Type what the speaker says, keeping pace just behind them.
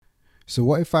So,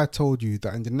 what if I told you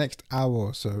that in the next hour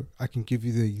or so, I can give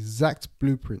you the exact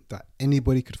blueprint that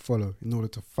anybody could follow in order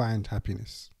to find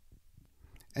happiness?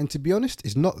 And to be honest,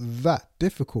 it's not that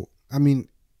difficult. I mean,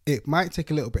 it might take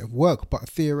a little bit of work, but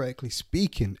theoretically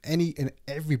speaking, any and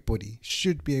everybody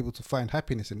should be able to find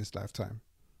happiness in this lifetime.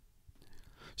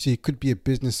 So you could be a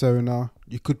business owner,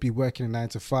 you could be working a 9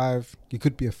 to 5, you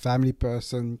could be a family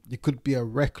person, you could be a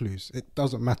recluse. It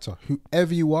doesn't matter.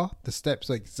 Whoever you are, the steps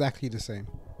are exactly the same.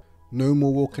 No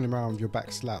more walking around with your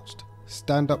back slouched.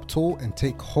 Stand up tall and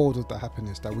take hold of the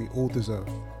happiness that we all deserve.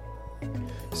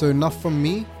 So enough from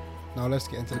me. Now let's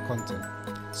get into the content.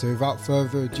 So without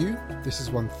further ado, this is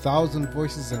 1000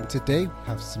 Voices, and today we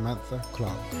have Samantha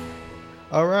Clarke.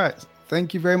 All right.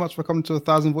 Thank you very much for coming to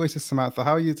 1000 Voices, Samantha.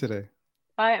 How are you today?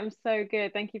 I am so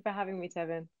good. Thank you for having me,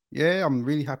 Tevin. Yeah, I'm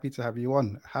really happy to have you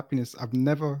on. Happiness, I've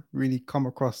never really come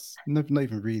across, not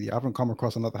even really, I haven't come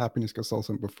across another happiness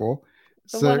consultant before.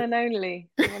 The one So, and only.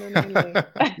 The one and only.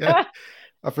 yeah,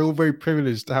 I feel very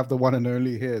privileged to have the one and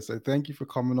only here. So, thank you for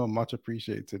coming on. Much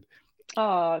appreciated.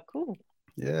 Oh, cool.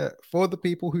 Yeah, for the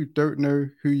people who don't know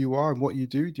who you are and what you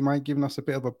do you mind giving us a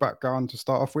bit of a background to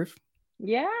start off with?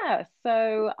 Yeah.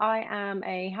 So I am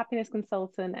a happiness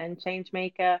consultant and change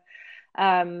maker.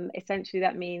 Essentially,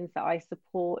 that means that I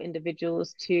support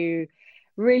individuals to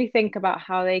really think about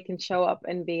how they can show up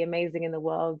and be amazing in the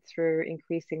world through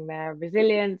increasing their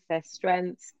resilience, their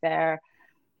strengths, their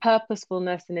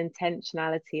purposefulness and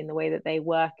intentionality in the way that they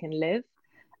work and live.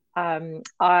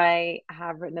 I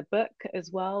have written a book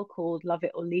as well called Love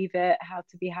It or Leave It, How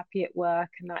to Be Happy at Work.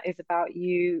 And that is about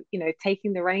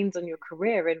taking the reins on your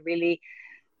career and really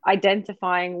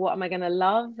identifying what am I going to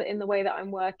love in the way that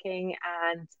I'm working,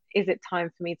 and is it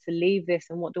time for me to leave this,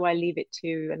 and what do I leave it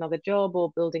to another job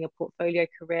or building a portfolio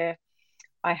career.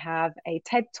 I have a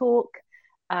TED talk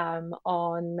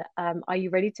on are you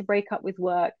ready to break up with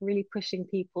work, really pushing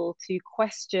people to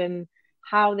question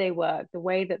how they work, the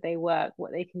way that they work,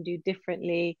 what they can do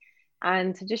differently,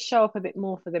 and to just show up a bit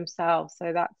more for themselves.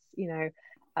 So that's,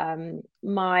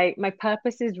 my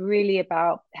purpose is really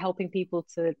about helping people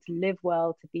to live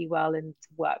well, to be well, and to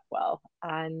work well.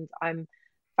 And I'm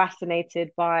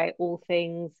fascinated by all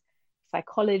things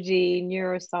psychology,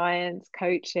 neuroscience,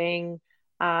 coaching,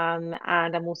 and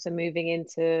I'm also moving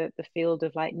into the field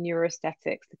of like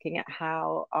neuroaesthetics, looking at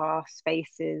how our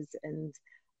spaces and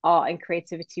art and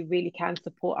creativity really can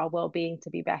support our well-being to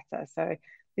be better. So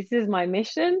this is my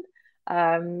mission,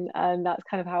 and that's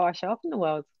kind of how I show up in the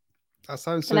world. That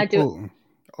sounds And so I do, cool.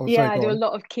 Oh, yeah, sorry, I go do a on.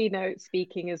 lot of keynote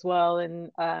speaking as well,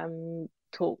 and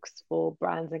talks for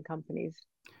brands and companies.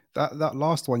 That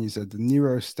last one you said, the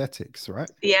neuroaesthetics,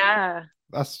 right? Yeah.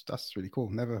 That's really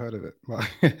cool. Never heard of it,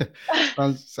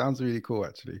 but sounds really cool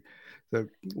actually. So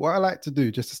what I like to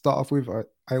do, just to start off with,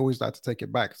 I always like to take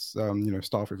it back. Start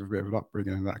off with a bit of an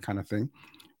upbringing and that kind of thing.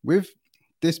 With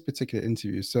this particular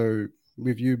interview, so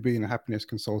with you being a happiness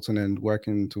consultant and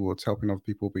working towards helping other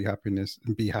people be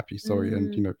happy, sorry,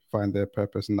 and Mm. find their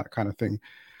purpose and that kind of thing.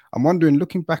 I'm wondering,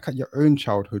 looking back at your own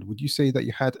childhood, would you say that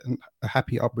you had a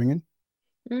happy upbringing?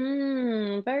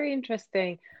 Very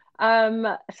interesting.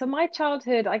 So my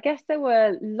childhood, I guess there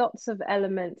were lots of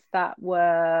elements that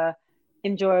were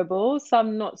enjoyable,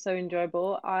 some not so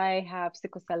enjoyable. I have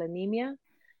sickle cell anemia,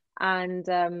 and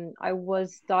I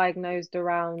was diagnosed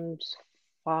around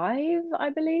 5, I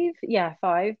believe. Yeah,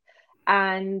 5.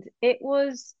 And it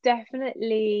was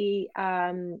definitely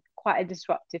quite a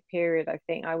disruptive period, I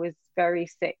think. I was very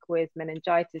sick with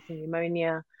meningitis and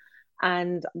pneumonia,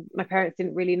 and my parents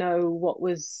didn't really know what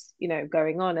was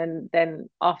going on. And then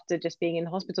after just being in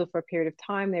hospital for a period of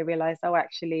time, they realized, oh,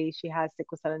 actually she has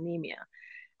sickle cell anemia.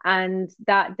 And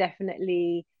that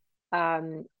definitely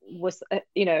was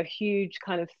a huge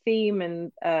kind of theme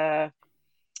and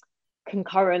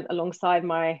concurrent alongside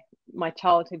my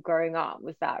childhood growing up,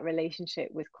 was that relationship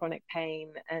with chronic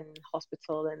pain and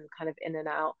hospital and kind of in and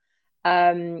out.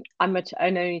 I'm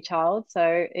an only child,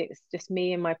 so it's just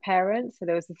me and my parents. So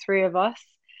there was the three of us.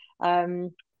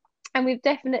 Um, and we've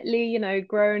definitely,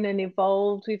 grown and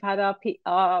evolved. We've had our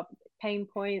pain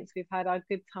points, we've had our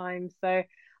good times. So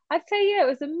I'd say, yeah, it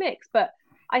was a mix, but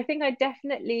I think I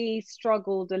definitely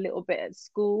struggled a little bit at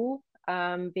school,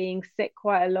 being sick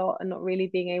quite a lot and not really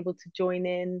being able to join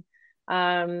in.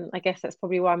 I guess that's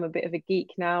probably why I'm a bit of a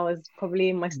geek now, as probably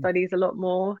in my studies a lot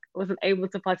more. I wasn't able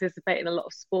to participate in a lot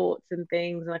of sports and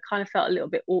things, and I kind of felt a little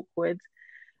bit awkward.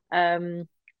 Um,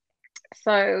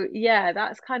 so yeah,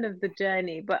 that's kind of the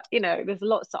journey. But there's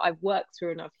lots that I've worked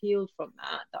through and I've healed from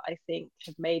that I think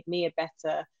have made me a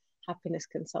better happiness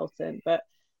consultant. But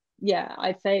yeah,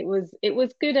 I'd say it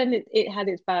was good, and it had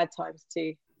its bad times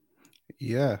too.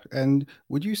 Yeah, and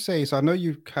would you say so? I know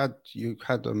you had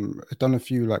done a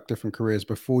few like different careers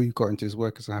before you got into this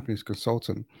work as a happiness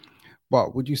consultant.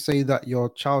 But would you say that your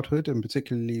childhood and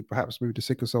particularly perhaps with the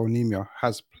sickle cell anemia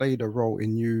has played a role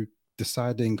in you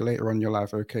deciding later on in your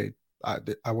life, okay,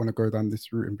 I want to go down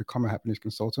this route and become a happiness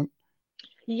consultant?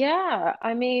 Yeah,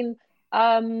 I mean,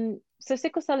 so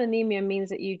sickle cell anemia means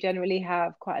that you generally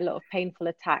have quite a lot of painful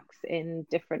attacks in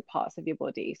different parts of your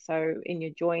body. So in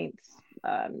your joints,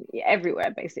 yeah,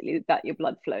 everywhere basically that your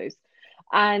blood flows.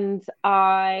 And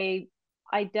I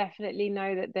definitely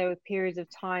know that there were periods of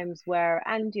times where,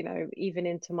 and even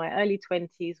into my early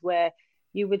 20s, where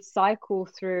you would cycle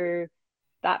through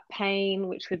that pain,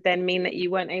 which would then mean that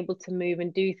you weren't able to move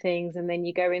and do things. And then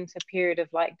you go into a period of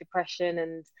like depression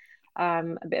and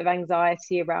a bit of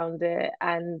anxiety around it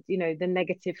and, the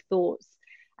negative thoughts.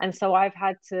 And so I've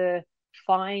had to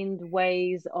find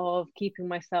ways of keeping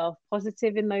myself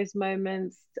positive in those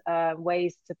moments,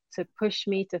 ways to push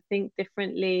me to think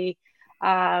differently.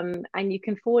 And you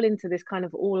can fall into this kind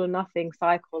of all or nothing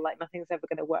cycle, like nothing's ever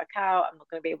going to work out. I'm not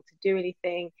going to be able to do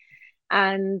anything.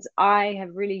 And I have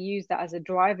really used that as a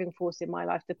driving force in my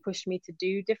life to push me to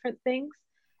do different things.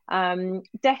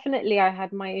 Definitely, I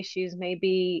had my issues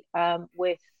maybe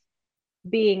with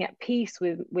being at peace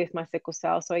with my sickle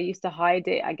cell. So I used to hide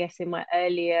it, I guess, in my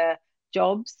earlier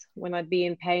jobs when I'd be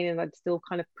in pain and I'd still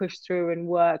kind of push through and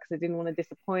work because I didn't want to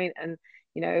disappoint. And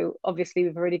obviously,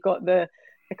 we've already got the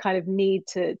kind of need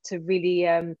to really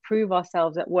prove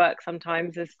ourselves at work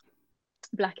sometimes as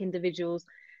Black individuals.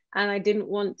 And I didn't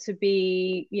want to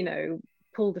be,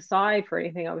 pulled aside for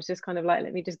anything. I was just kind of like,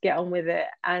 let me just get on with it.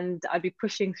 And I'd be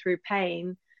pushing through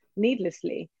pain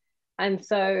needlessly. And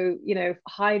so,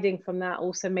 hiding from that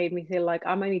also made me feel like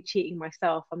I'm only cheating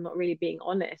myself. I'm not really being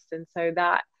honest. And so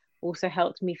that also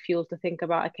helped me fuel to think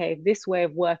about, okay, if this way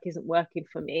of work isn't working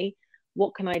for me,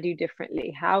 what can I do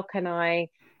differently? How can I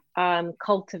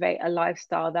cultivate a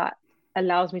lifestyle that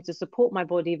allows me to support my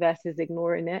body versus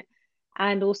ignoring it?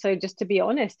 And also just to be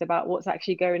honest about what's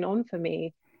actually going on for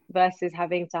me versus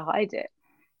having to hide it.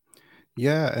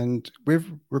 Yeah, and with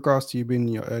regards to you being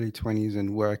in your early 20s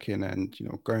and working and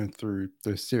going through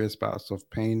those serious bouts of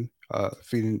pain,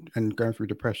 feeling and going through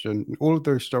depression, all of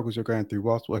those struggles you're going through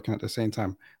whilst working at the same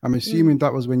time. I'm assuming Mm.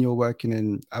 that was when you're working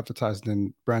in advertising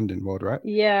and branding world, right?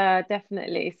 Yeah,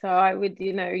 definitely. So I would,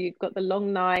 you've got the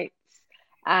long nights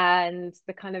and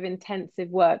the kind of intensive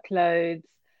workloads.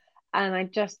 And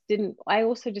I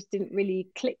also just didn't really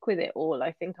click with it all.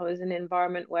 I think I was in an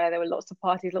environment where there were lots of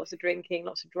parties, lots of drinking,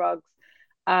 lots of drugs.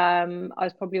 I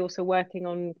was probably also working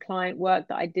on client work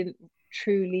that I didn't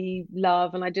truly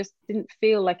love, and I just didn't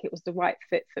feel like it was the right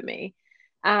fit for me.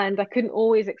 And I couldn't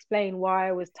always explain why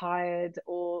I was tired,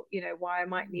 or why I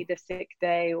might need a sick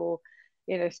day, or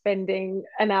spending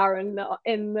an hour in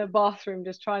the bathroom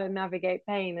just trying to navigate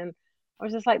pain. And I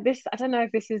was just like, this, I don't know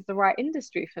if this is the right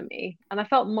industry for me. And I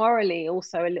felt morally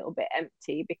also a little bit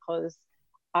empty because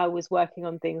I was working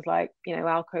on things like,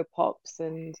 Alco Pops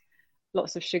and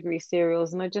lots of sugary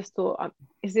cereals. And I just thought,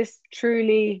 is this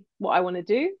truly what I want to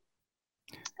do?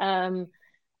 Um,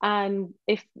 and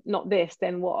if not this,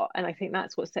 then what? And I think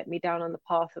that's what set me down on the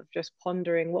path of just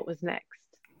pondering what was next.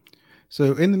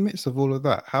 So in the midst of all of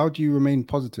that, how do you remain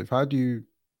positive? How do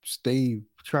you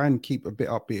try and keep a bit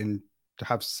upbeat and to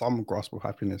have some grasp of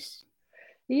happiness?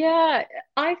 Yeah,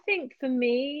 I think for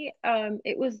me,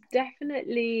 it was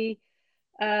definitely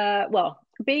well,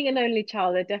 being an only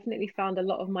child, I definitely found a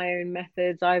lot of my own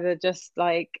methods, either just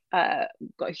like got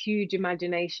a huge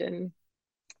imagination.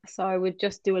 So I would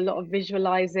just do a lot of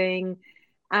visualizing.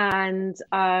 And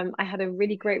I had a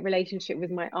really great relationship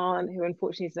with my aunt, who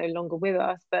unfortunately is no longer with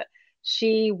us, but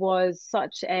she was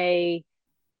such a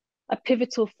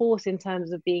pivotal force in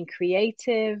terms of being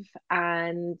creative,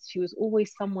 and she was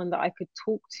always someone that I could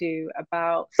talk to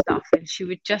about stuff, and she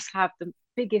would just have the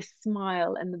biggest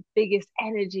smile and the biggest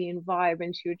energy and vibe,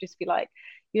 and she would just be like,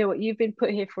 you know what, you've been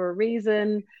put here for a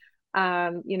reason.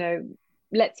 um you know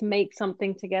let's make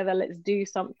something together, let's do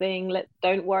something, let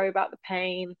don't worry about the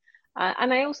pain.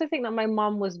 And I also think that my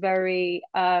mum was very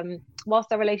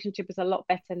whilst our relationship is a lot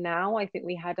better now, I think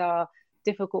we had our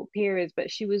difficult periods,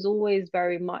 but she was always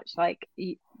very much like,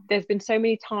 there's been so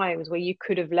many times where you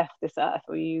could have left this earth,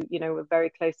 or were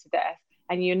very close to death,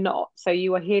 and you're not. So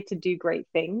you are here to do great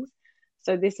things.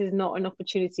 So this is not an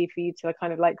opportunity for you to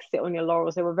kind of like sit on your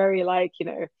laurels. They were very like,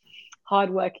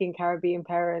 hardworking Caribbean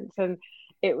parents, and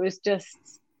it was just,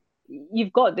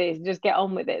 you've got this, just get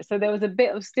on with it. So there was a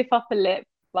bit of stiff upper lip,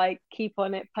 like keep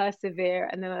on it, persevere.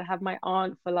 And then I have my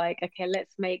aunt for like, okay,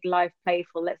 let's make life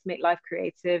playful, let's make life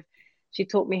creative. She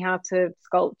taught me how to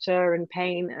sculpture and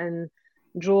paint, and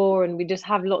draw and we just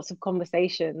have lots of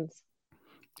conversations.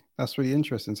 That's really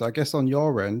interesting. So I guess on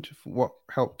your end, what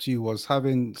helped you was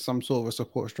having some sort of a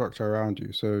support structure around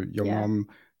you. So your Yeah. mum,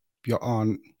 your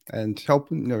aunt, and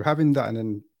helping, having that, and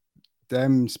then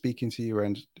them speaking to you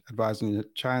and advising you,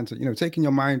 trying to, taking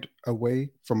your mind away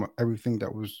from everything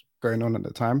that was going on at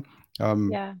the time,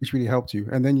 Yeah. which really helped you.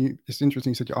 And then it's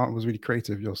interesting. You said your aunt was really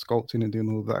creative. You're sculpting and doing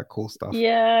all that cool stuff.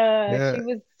 Yeah, Yeah,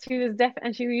 she was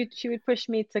and she would push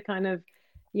me to kind of,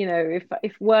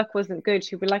 if work wasn't good,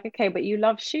 she'd be like, okay, but you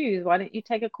love shoes, why don't you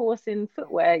take a course in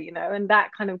footwear, and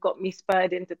that kind of got me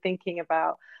spurred into thinking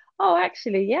about, oh,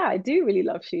 actually, yeah, I do really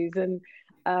love shoes, and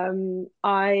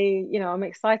I'm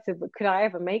excited, but could I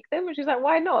ever make them? And she's like,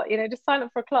 why not? Just sign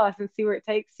up for a class and see where it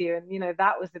takes you. And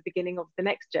that was the beginning of the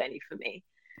next journey for me.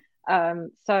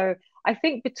 So I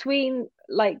think between,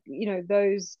 like,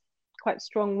 those quite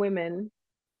strong women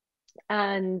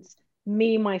and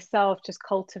me myself just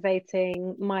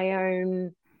cultivating my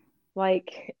own,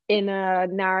 like, inner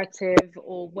narrative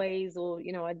or ways, or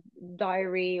a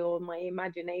diary or my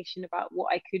imagination about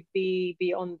what I could be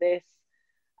beyond this.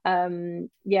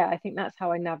 Yeah, I think that's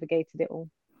how I navigated it all.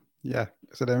 yeah.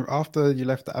 So then after you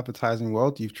left the advertising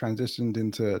world, you've transitioned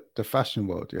into the fashion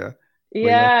world, yeah,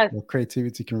 where Yes. your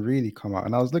creativity can really come out.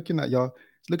 And I was looking at some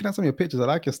of your pictures. I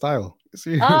like your style. It's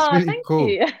Ah, really thank cool.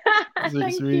 you. It's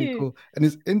Thank really you. cool, and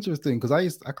it's interesting because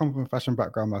I come from a fashion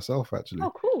background myself, actually.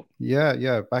 Oh, cool. Yeah,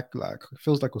 yeah, back like it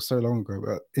feels like it was so long ago,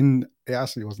 but in it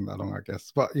actually wasn't that long, I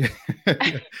guess. But yeah,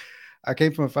 yeah. I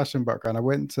came from a fashion background. I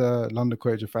went to London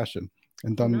College of Fashion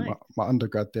and Oh, done nice. my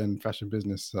undergrad there in fashion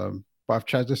business. But I've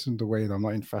transitioned away and I'm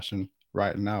not in fashion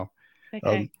right now.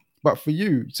 Um, Okay. but for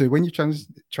you, so when you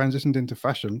transitioned into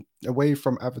fashion away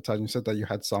from advertising, you said that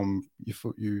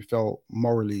you felt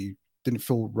morally didn't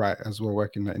feel right as well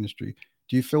working in that industry.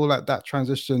 Do you feel like that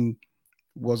transition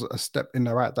was a step in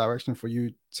the right direction for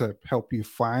you to help you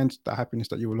find the happiness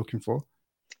that you were looking for?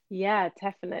 Yeah,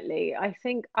 definitely. I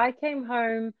think I came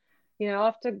home,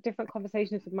 after different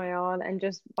conversations with my aunt and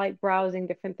just like browsing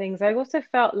different things. I also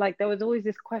felt like there was always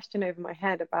this question over my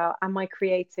head about, am I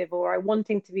creative, or I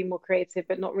wanting to be more creative,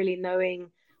 but not really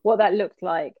knowing what that looked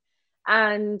like.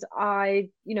 And I,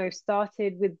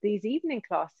 started with these evening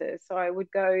classes. So I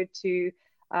would go to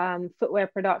footwear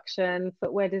production,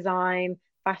 footwear design,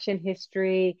 fashion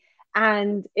history,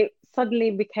 and it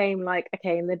suddenly became like,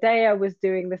 okay, in the day I was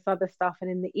doing this other stuff,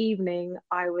 and in the evening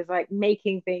I was like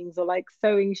making things or like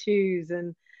sewing shoes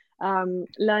and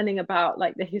learning about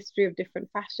like the history of different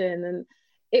fashion. And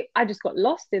I just got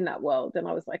lost in that world, and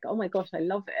I was like, oh my gosh, I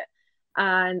love it.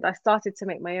 And I started to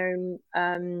make my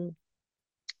own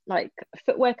like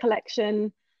footwear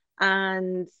collection,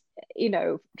 and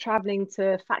traveling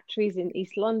to factories in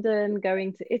East London,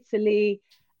 going to Italy,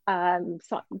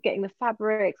 getting the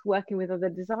fabrics, working with other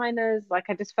designers. Like,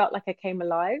 I just felt like I came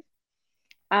alive,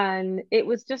 and it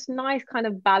was just nice kind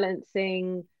of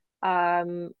balancing.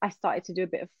 I started to do a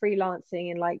bit of freelancing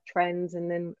in like trends, and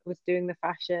then was doing the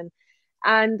fashion.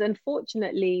 And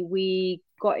unfortunately, we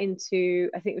got into,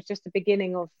 I think it was just the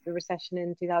beginning of the recession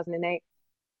in 2008,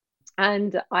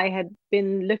 and I had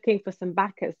been looking for some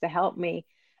backers to help me.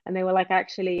 And they were like,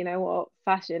 actually, you know what,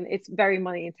 fashion, it's very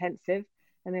money intensive.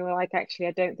 And they were like, actually,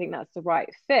 I don't think that's the right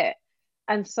fit.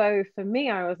 And so for me,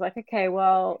 I was like, okay,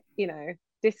 well,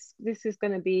 this is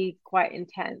going to be quite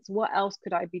intense. What else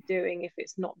could I be doing if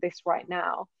it's not this right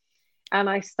now? And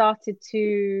I started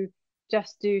to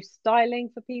just do styling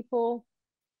for people.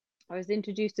 I was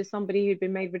introduced to somebody who'd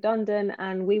been made redundant,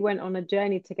 and we went on a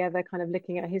journey together, kind of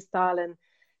looking at his style. And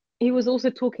he was also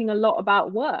talking a lot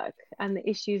about work and the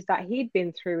issues that he'd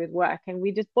been through with work. And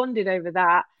we just bonded over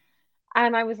that.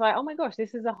 And I was like, oh my gosh,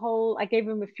 this is a whole. I gave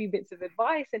him a few bits of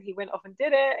advice, and he went off and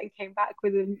did it and came back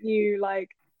with a new, like,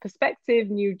 perspective,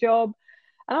 new job.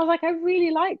 And I was like, I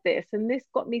really like this. And this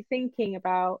got me thinking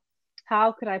about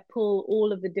how could I pull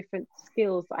all of the different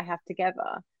skills that I have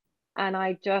together. And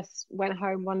I just went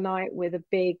home one night with a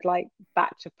big, like,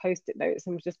 batch of post-it notes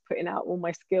and was just putting out all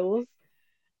my skills,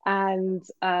 and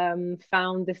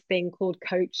found this thing called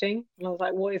coaching. And I was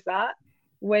like, what is that?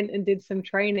 Went and did some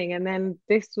training. And then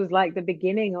this was like the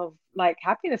beginning of like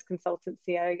happiness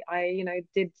consultancy. I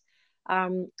did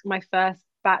my first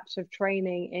batch of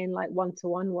training in like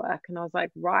one-to-one work. And I was like,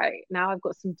 right, now I've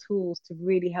got some tools to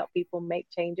really help people make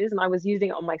changes. And I was using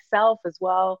it on myself as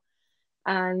well.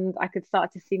 And I could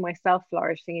start to see myself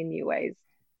flourishing in new ways.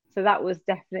 So that was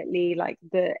definitely like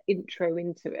the intro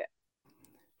into it.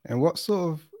 And what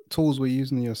sort of tools were you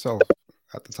using yourself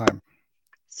at the time?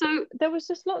 So there was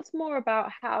just lots more about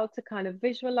how to kind of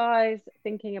visualize,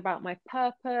 thinking about my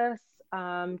purpose,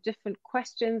 different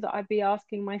questions that I'd be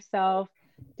asking myself,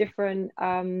 different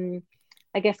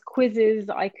I guess, quizzes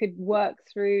I could work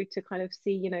through to kind of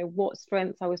see, what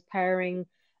strengths I was pairing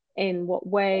in what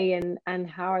way, and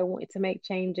how I wanted to make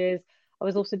changes. I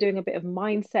was also doing a bit of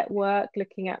mindset work,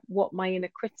 looking at what my inner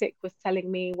critic was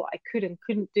telling me, what I could and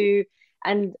couldn't do,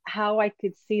 and how I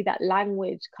could see that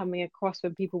language coming across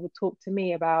when people would talk to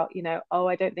me about, oh,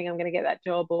 I don't think I'm going to get that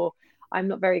job, or I'm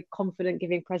not very confident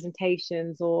giving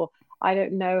presentations, or I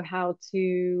don't know how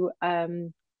to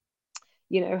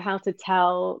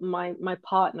tell my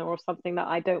partner or something that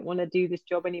I don't want to do this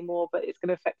job anymore, but it's going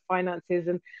to affect finances.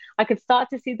 And I could start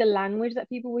to see the language that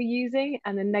people were using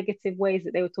and the negative ways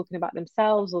that they were talking about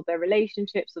themselves or their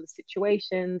relationships or the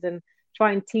situations, and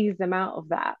try and tease them out of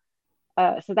that.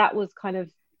 So that was kind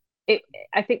of it.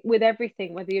 I think with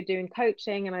everything, whether you're doing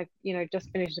coaching, and I,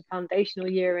 just finished a foundational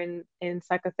year in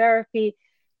psychotherapy,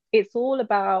 it's all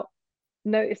about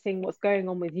noticing what's going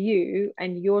on with you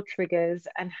and your triggers,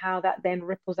 and how that then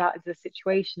ripples out into the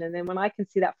situation. And then when I can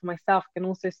see that for myself, I can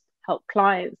also help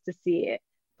clients to see it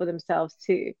for themselves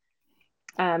too.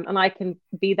 And I can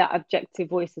be that objective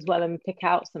voice as well, and pick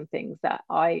out some things that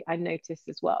I notice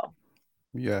as well.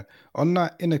 Yeah. On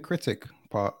that inner critic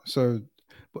part, so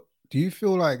but do you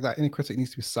feel like that inner critic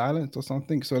needs to be silenced or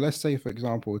something? So let's say, for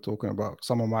example, we're talking about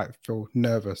someone might feel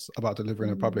nervous about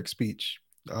delivering a Mm. public speech.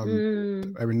 Um,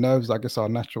 Mm. I mean, nerves, I guess, are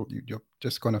natural. You're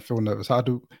just gonna feel nervous. How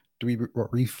do we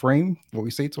reframe what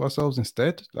we say to ourselves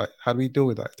instead? Like, how do we deal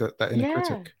with that inner Yeah,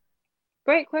 critic?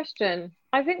 great question.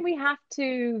 I think we have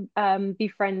to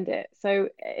befriend it. So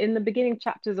in the beginning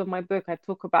chapters of my book, I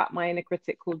talk about my inner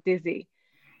critic called Dizzy.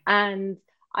 And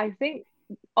I think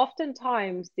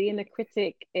oftentimes the inner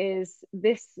critic is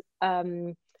this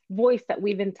voice that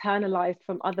we've internalized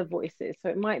from other voices. So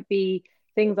it might be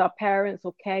things our parents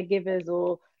or caregivers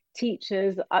or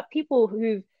teachers, people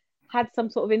who've had some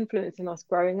sort of influence in us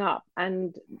growing up.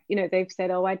 And, they've said,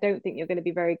 oh, I don't think you're going to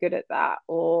be very good at that,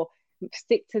 or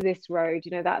stick to this road,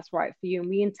 that's right for you. And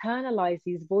we internalize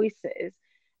these voices,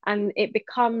 and it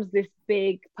becomes this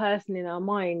big person in our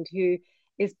mind who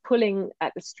is pulling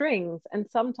at the strings. And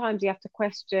sometimes you have to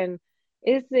question,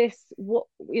 is this what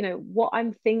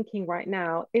I'm thinking right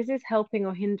now, is this helping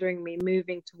or hindering me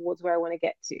moving towards where I want to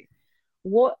get to?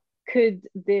 What could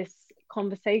this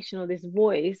conversation or this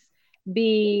voice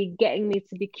be getting me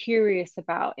to be curious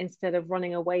about instead of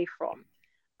running away from?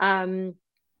 um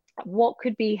what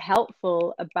could be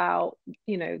helpful about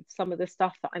some of the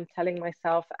stuff that I'm telling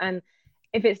myself? And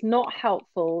if it's not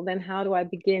helpful, then how do I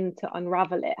begin to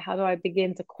unravel it? How do I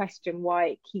begin to question why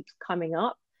it keeps coming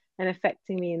up and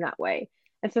affecting me in that way?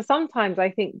 And so sometimes I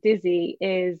think Dizzy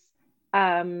is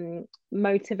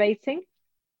motivating.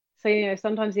 So,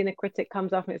 sometimes the inner critic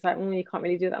comes up and it's like, you can't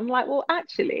really do that. I'm like, well,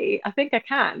 actually, I think I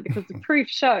can, because the proof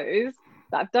shows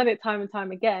that I've done it time and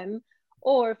time again.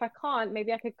 Or if I can't,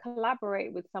 maybe I could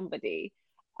collaborate with somebody.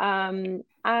 And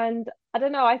I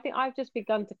don't know, I think I've just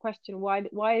begun to question,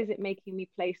 why is it making me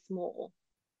play small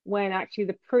when actually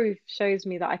the proof shows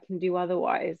me that I can do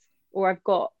otherwise, or I've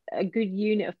got a good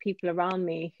unit of people around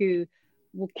me who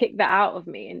will kick that out of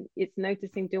me. And it's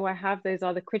noticing, do I have those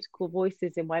other critical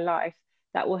voices in my life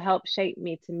that will help shape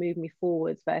me to move me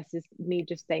forwards versus me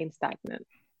just staying stagnant?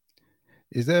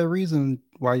 Is there a reason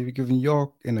why you've given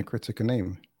your inner critic a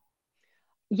name?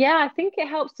 Yeah, I think it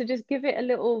helps to just give it a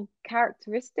little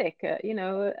characteristic,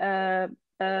 a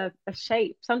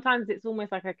shape. Sometimes it's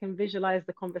almost like I can visualize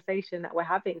the conversation that we're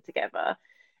having together,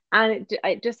 and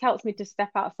it just helps me to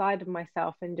step outside of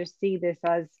myself and just see this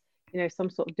as, some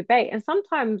sort of debate. And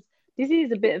sometimes this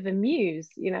is a bit of a muse.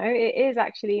 It is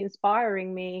actually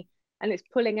inspiring me, and it's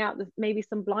pulling out maybe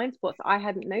some blind spots I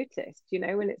hadn't noticed. And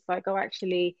it's like, oh,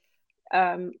 actually,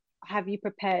 um, have you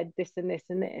prepared this and this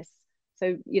and this?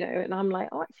 So, and I'm like,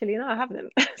 oh, actually, no, I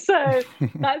haven't. So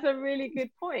that's a really good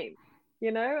point,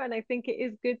 and I think it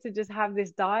is good to just have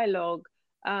this dialogue,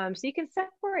 so you can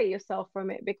separate yourself from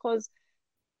it, because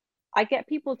I get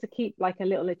people to keep like a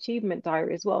little achievement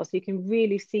diary as well. So you can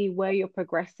really see where you're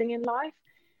progressing in life.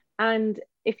 And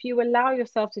if you allow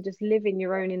yourself to just live in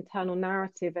your own internal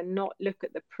narrative and not look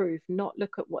at the proof, not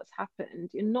look at what's happened,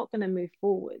 you're not going to move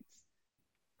forwards.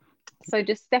 So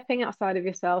just stepping outside of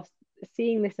yourself,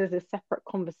 seeing this as a separate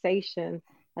conversation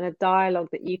and a dialogue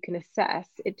that you can assess,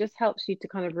 it just helps you to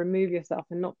kind of remove yourself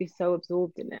and not be so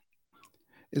absorbed in it.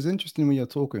 It's interesting when you're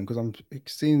talking because I'm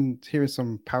hearing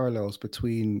some parallels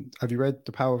between. Have you read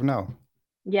The Power of Now?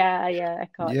 Yeah, yeah,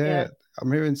 Eckhart, Yeah, yeah.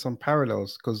 I'm hearing some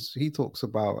parallels because he talks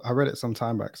about. I read it some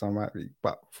time back, so I might be.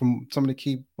 But from one of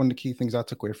the key things I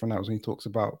took away from that was when he talks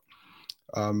about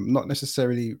not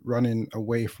necessarily running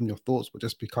away from your thoughts, but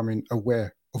just becoming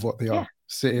aware of what they Yeah, are.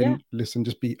 Sit yeah, in, listen,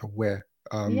 just be aware.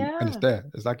 And it's yeah. there.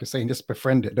 It's like you're saying, just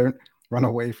befriend it. Don't. run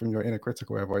away from your inner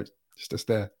critic or whatever. It's just to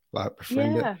stare, like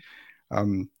befriend it, Yeah.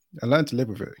 um, and learn to live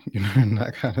with it, and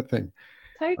that kind of thing.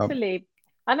 Um, Totally.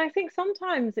 And I think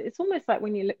sometimes it's almost like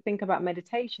when you think about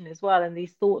meditation as well, and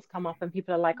these thoughts come up, and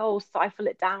people are like, oh, stifle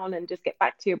it down and just get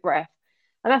back to your breath.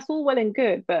 And that's all well and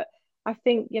good. But I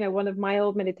think, one of my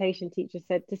old meditation teachers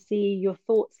said to see your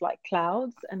thoughts like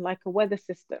clouds and like a weather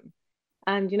system.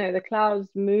 And, the clouds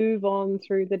move on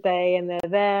through the day and they're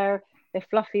there, they're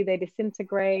fluffy, they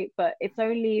disintegrate. But it's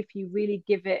only if you really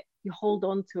you hold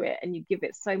on to it and you give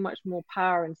it so much more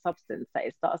power and substance that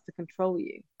it starts to control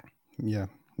you. yeah,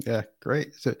 yeah,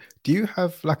 great. So, do you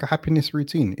have like a happiness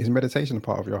routine? Is meditation a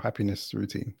part of your happiness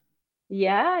routine?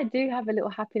 Yeah, I do have a little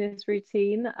happiness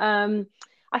routine.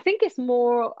 I think it's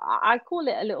more, I call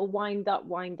it a little wind up,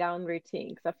 wind down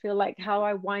routine because I feel like how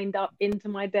I wind up into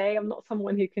my day, I'm not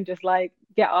someone who can just like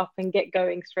get up and get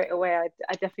going straight away.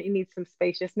 I definitely need some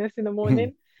spaciousness in the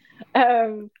morning.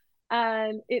 Um,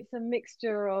 and it's a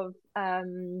mixture of, a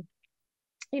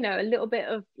little bit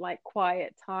of like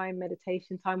quiet time,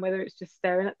 meditation time, whether it's just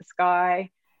staring at the sky,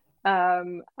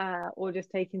 or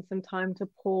just taking some time to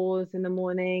pause in the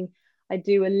morning. I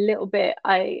do a little bit.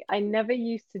 I never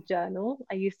used to journal.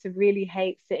 I used to really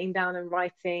hate sitting down and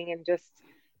writing and just,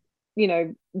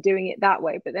 doing it that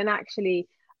way. But then actually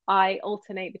I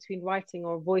alternate between writing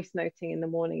or voice noting in the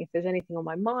morning. If there's anything on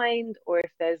my mind or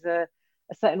if there's a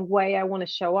certain way I want to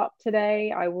show up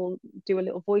today, I will do a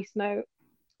little voice note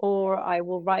or I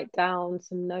will write down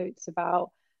some notes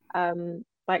about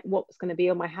like what's going to be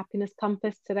on my happiness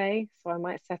compass today. So I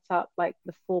might set up like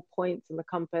the 4 points on the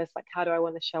compass, like how do I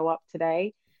want to show up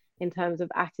today in terms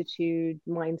of attitude,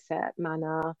 mindset,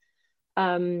 manner.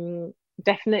 Um,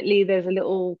 Definitely there's a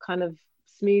little kind of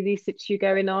smoothie situ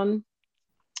going on.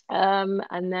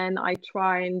 And then I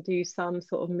try and do some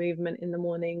sort of movement in the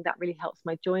morning that really helps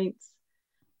my joints.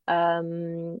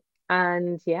 Um,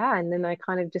 and yeah, and then I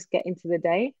kind of just get into the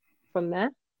day from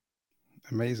there.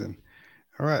 Amazing.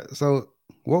 All right. So,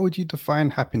 what would you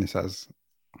define happiness as?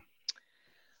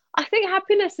 I think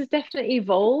happiness has definitely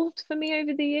evolved for me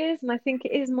over the years, and I think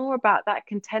it is more about that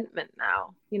contentment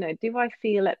now. Do I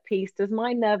feel at peace? Does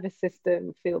my nervous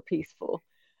system feel peaceful?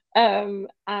 And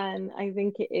I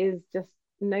think it is just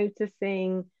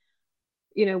noticing,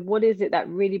 what is it that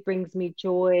really brings me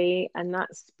joy and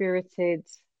that spirited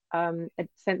a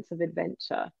sense of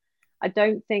adventure. I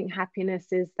don't think happiness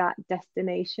is that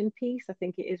destination piece. I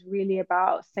think it is really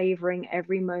about savoring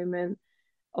every moment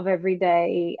of every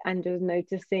day and just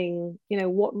noticing,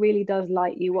 what really does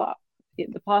light you up.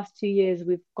 The past 2 years,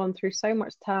 we've gone through so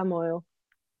much turmoil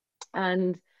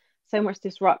and so much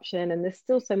disruption, and there's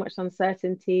still so much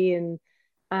uncertainty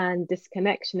and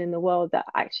disconnection in the world that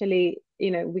actually,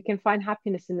 we can find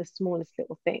happiness in the smallest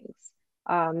little things.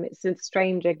 It's a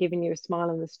stranger giving you a smile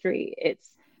on the street. It's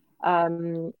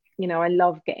I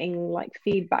love getting like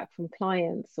feedback from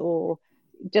clients or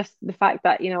just the fact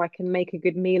that I can make a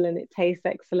good meal and it tastes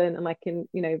excellent and I can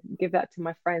give that to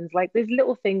my friends. Like there's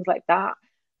little things like that,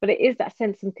 but it is that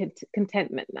sense of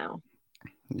contentment now.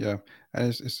 Yeah, and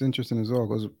it's interesting as well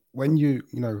because when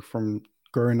from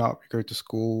growing up, you go to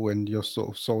school and you're sort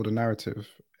of sold a narrative,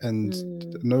 and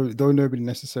Mm, no, though nobody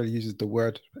necessarily uses the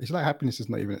word. It's like happiness is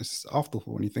not even. It's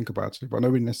afterthought when you think about it, but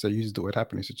nobody necessarily uses the word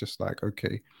happiness. It's just like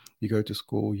okay, you go to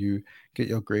school, you get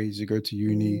your grades, you go to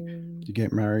uni, mm. you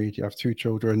get married, you have two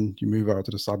children, you move out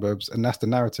to the suburbs, and that's the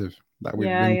narrative that we've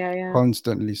Yeah, been yeah, yeah.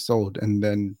 constantly sold. And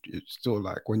then it's still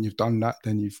like when you've done that,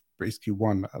 then you've basically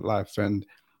won at life and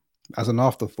as an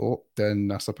afterthought,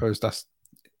 then I suppose that's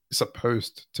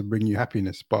supposed to bring you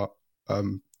happiness, but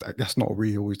that's not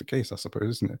really always the case, I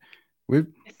suppose, isn't it?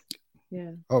 With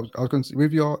Yeah. I was going to say,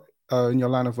 with your in your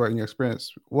line of work and your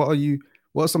experience, what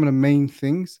are some of the main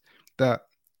things that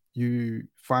you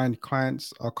find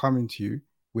clients are coming to you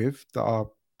with that are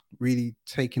really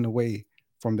taken away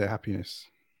from their happiness?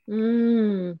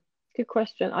 Mm, good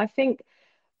question. I think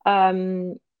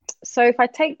um, so if I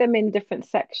take them in different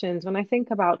sections, when I think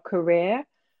about career,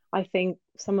 I think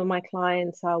some of my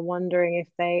clients are wondering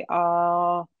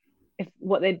if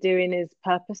what they're doing is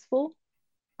purposeful.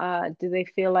 Do they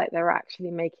feel like they're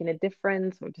actually making a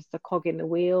difference or just a cog in the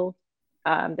wheel?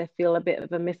 They feel a bit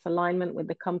of a misalignment with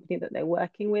the company that they're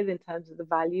working with in terms of the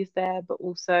values there, but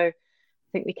also I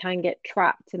think we can get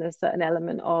trapped in a certain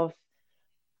element of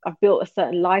I've built a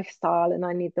certain lifestyle and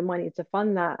I need the money to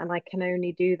fund that, and I can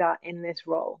only do that in this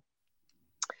role.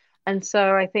 And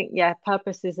so I think, yeah,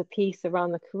 purpose is a piece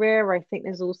around the career. I think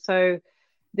there's also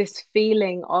this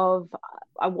feeling of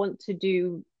I want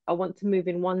to move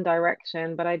in one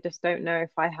direction, but I just don't know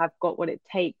if I have got what it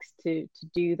takes to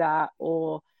do that,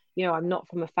 or I'm not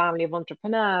from a family of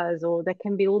entrepreneurs, or there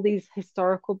can be all these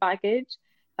historical baggage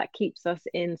that keeps us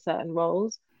in certain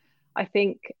roles. I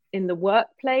think in the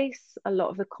workplace, a lot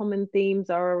of the common themes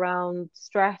are around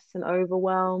stress and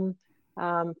overwhelm,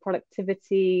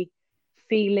 productivity,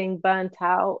 feeling burnt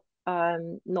out,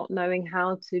 not knowing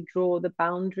how to draw the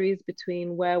boundaries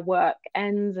between where work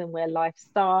ends and where life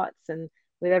starts. And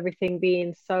with everything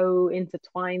being so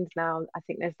intertwined now, I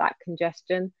think there's that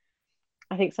congestion.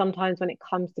 I think sometimes when it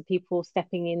comes to people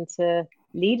stepping into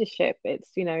leadership,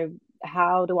 it's,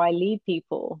 how do I lead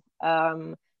people?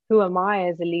 Who am I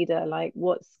as a leader? Like,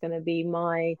 what's going to be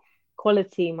my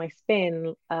quality, my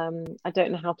spin? I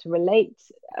don't know how to relate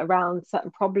around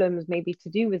certain problems, maybe to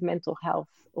do with mental health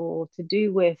or to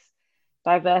do with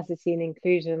diversity and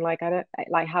inclusion. Like, I don't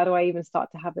like, how do I even start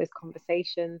to have those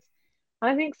conversations?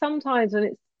 And I think sometimes when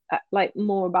it's like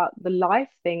more about the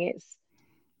life thing, it's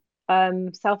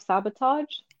self-sabotage.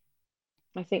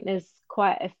 I think there's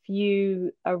quite a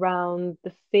few around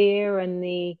the fear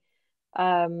and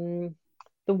um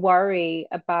the worry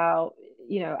about,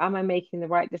 am I making the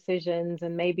right decisions,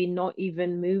 and maybe not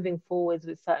even moving forwards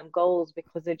with certain goals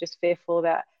because they're just fearful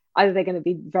that either they're going to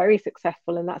be very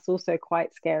successful, and that's also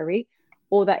quite scary,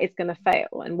 or that it's going to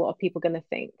fail, and what are people going to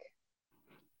think?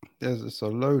 There's just a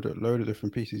load of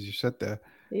different pieces you said there.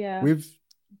 Yeah. With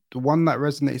the one that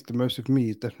resonates the most with me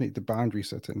is definitely the boundary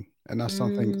setting, and that's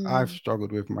something I've Mm,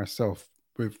 struggled with myself,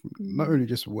 with not mm, only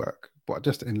just work but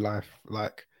just in life.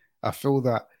 Like, I feel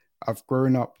that I've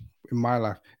grown up in my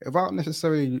life without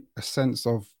necessarily a sense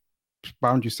of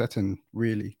boundary setting,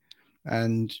 really.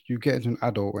 And you get into an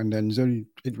adult, and then there's only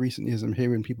in recent years I'm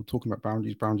hearing people talking about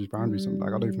boundaries. I'm like,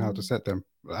 I don't even know how to mm, set them.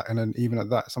 Like, and then even at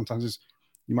that, sometimes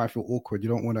you might feel awkward. You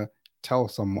don't want to tell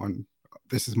someone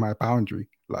this is my boundary.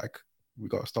 Like, we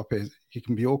got to stop it. It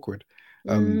can be awkward,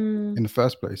 um, mm, in the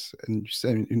first place. And you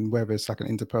say in whether it's like an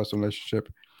interpersonal relationship,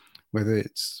 whether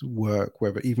it's work,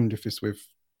 whether even if it's with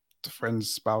the friend's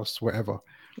spouse, whatever.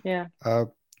 yeah. Uh,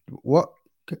 what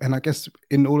and I guess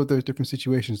in all of those different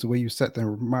situations, the way you set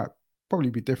them might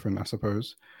probably be different, I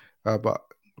suppose. But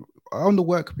on the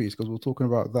work piece, because we're talking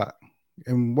about that,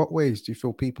 in what ways do you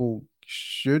feel people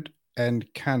should and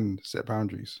can set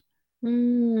boundaries?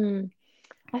 Mm.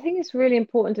 I think it's really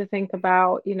important to think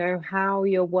about, how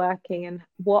you're working and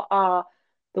what are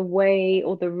the way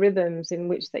or the rhythms in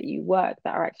which that you work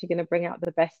that are actually going to bring out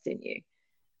the best in you.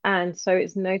 And so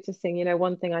it's noticing,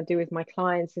 one thing I do with my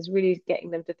clients is really getting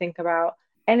them to think about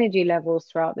energy levels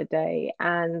throughout the day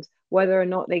and whether or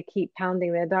not they keep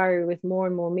pounding their diary with more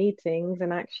and more meetings,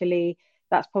 and actually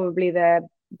that's probably their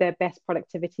best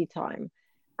productivity time.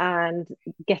 And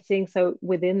getting so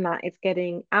within that, it's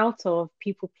getting out of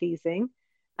people pleasing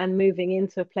and moving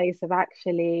into a place of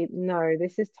actually, no,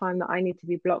 this is time that I need to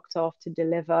be blocked off to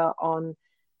deliver on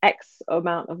X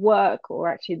amount of work, or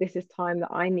actually, this is time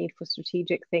that I need for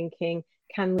strategic thinking.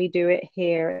 Can we do it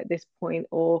here at this point?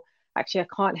 Or actually, I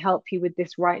can't help you with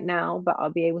this right now, but I'll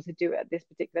be able to do it at this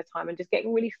particular time. And just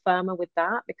getting really firmer with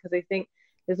that, because I think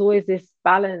there's always this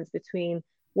balance between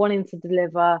wanting to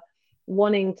deliver,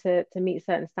 wanting to meet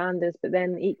certain standards, but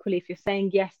then equally, if you're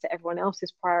saying yes to everyone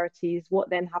else's priorities,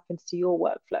 what then happens to your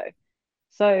workflow?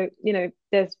 So,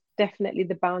 there's definitely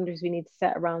the boundaries we need to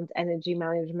set around energy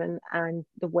management and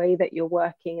the way that you're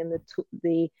working and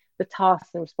the tasks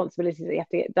and responsibilities that you have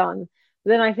to get done. But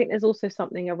then I think there's also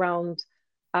something around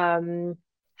um,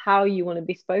 how you want to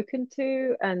be spoken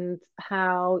to and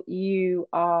how you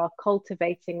are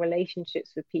cultivating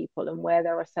relationships with people, and where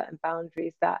there are certain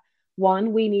boundaries that,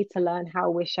 one, we need to learn how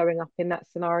we're showing up in that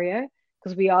scenario,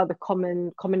 because we are the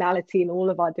commonality in all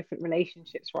of our different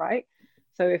relationships, right?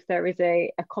 So if there is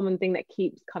a common thing that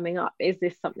keeps coming up, is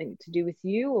this something to do with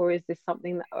you, or is this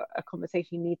something that a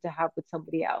conversation you need to have with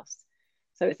somebody else?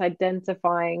 So it's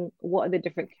identifying what are the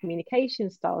different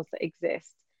communication styles that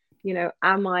exist.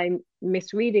 Am I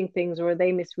misreading things, or are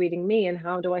they misreading me? And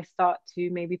how do I start to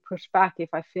maybe push back if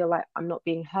I feel like I'm not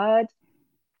being heard,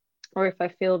 or if I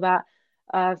feel that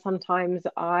sometimes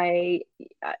I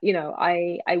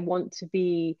want to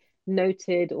be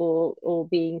noted or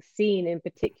being seen in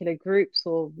particular groups,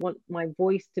 or want my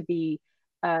voice to be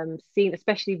seen,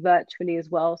 especially virtually as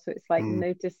well. So it's like Mm.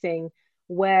 noticing,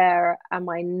 where am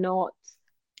I not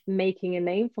making a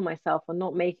name for myself or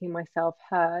not making myself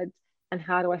heard, and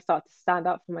how do I start to stand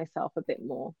up for myself a bit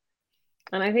more?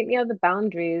 And I think the other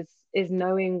boundary is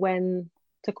knowing when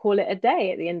to call it a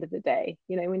day at the end of the day.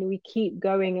 When we keep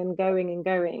going and going and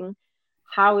going,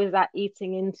 how is that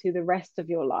eating into the rest of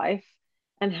your life?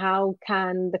 And how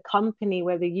can the company,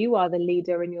 whether you are the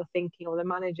leader and you're thinking, or the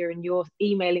manager and you're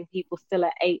emailing people still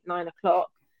at 8, 9 o'clock,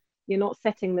 you're not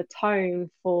setting the tone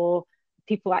for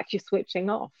people actually switching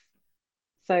off.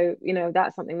 So,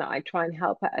 that's something that I try and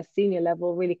help at a senior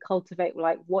level really cultivate,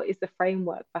 like, what is the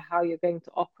framework for how you're going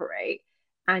to operate,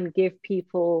 and give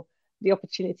people the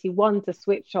opportunity, one, to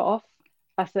switch off,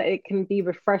 so that it can be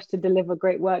refreshed to deliver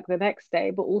great work the next day,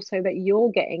 but also that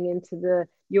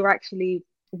you're actually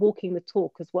walking the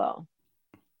talk as well.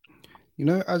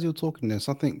 As you're talking there,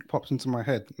 something pops into my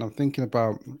head, and I'm thinking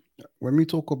about when we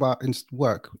talk about in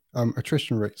work,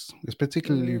 attrition rates, it's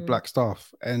particularly with Mm, black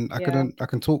staff, and yeah. I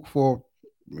can talk for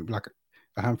maybe like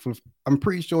a handful of. I'm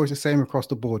pretty sure it's the same across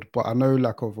the board, but I know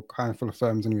like of a handful of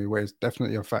firms anyway, where it's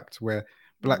definitely a fact where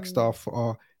black Mm. staff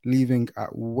are leaving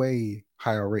at way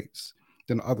higher rates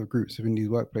than other groups within these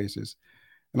workplaces.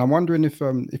 And I'm wondering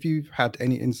if you've had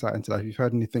any insight into that, if you've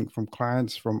heard anything from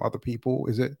clients, from other people.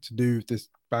 Is it to do with this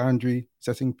boundary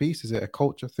setting piece? Is it a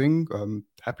culture thing?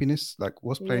 Happiness? Like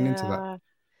what's playing into that? Yeah.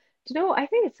 Do you know what? I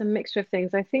think it's a mixture of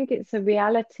things. I think it's a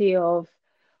reality of,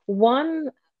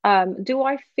 one, do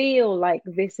I feel like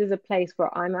this is a place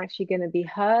where I'm actually going to be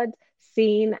heard,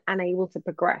 seen, and able to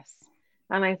progress?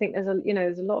 And I think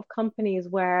there's a lot of companies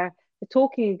where they're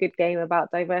talking a good game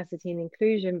about diversity and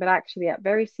inclusion, but actually at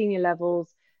very senior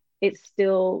levels, it's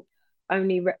still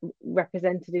only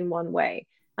represented in one way.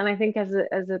 And I think as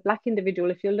a Black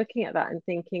individual, if you're looking at that and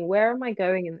thinking, where am I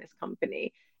going in this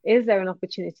company? Is there an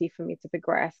opportunity for me to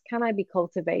progress? Can I be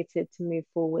cultivated to move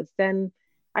forwards? Then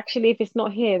actually, if it's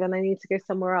not here, then I need to go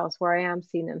somewhere else where I am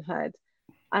seen and heard.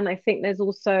 And I think there's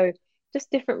also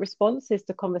just different responses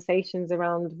to conversations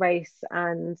around race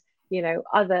and,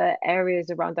 other areas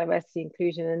around diversity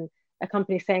inclusion, and a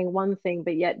company saying one thing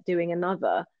but yet doing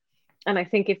another. And I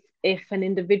think if an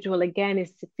individual again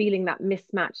is feeling that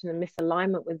mismatch and a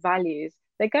misalignment with values,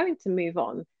 they're going to move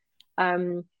on.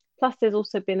 um, Plus, there's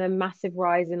also been a massive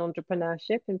rise in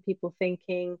entrepreneurship and people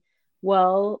thinking,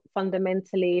 well,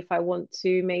 fundamentally, if I want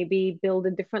to maybe build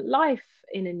a different life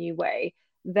in a new way,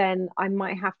 then I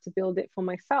might have to build it for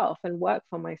myself and work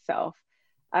for myself.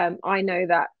 I know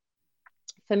that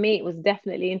for me, it was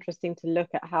definitely interesting to look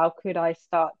at how could I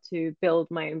start to build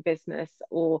my own business,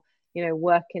 or,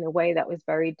 work in a way that was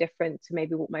very different to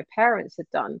maybe what my parents had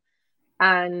done.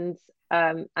 And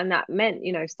that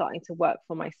meant, starting to work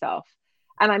for myself.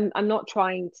 And I'm not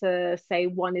trying to say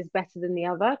one is better than the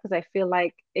other, because I feel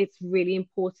like it's really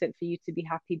important for you to be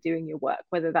happy doing your work,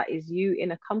 whether that is you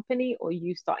in a company or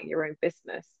you starting your own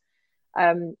business.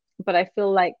 But I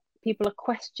feel like people are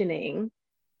questioning,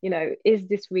 is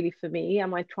this really for me?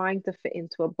 Am I trying to fit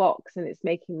into a box and it's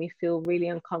making me feel really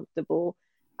uncomfortable?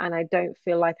 And I don't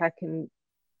feel like I can,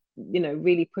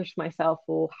 really push myself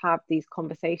or have these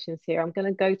conversations here. I'm going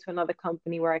to go to another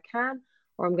company where I can,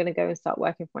 or I'm going to go and start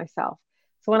working for myself.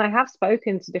 So when I have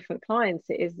spoken to different clients,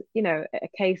 it is, a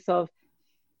case of,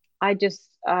 I just,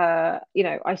 I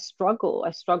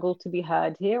struggle to be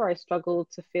heard here. I struggle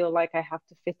to feel like I have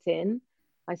to fit in.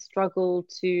 I struggle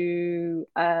to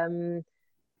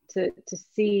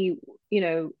see,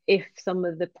 if some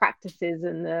of the practices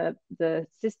and the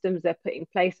systems they're putting in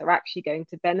place are actually going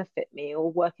to benefit me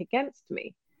or work against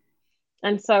me.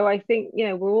 And so I think,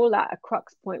 we're all at a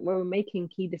crux point where we're making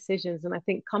key decisions. And I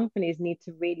think companies need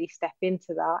to really step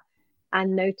into that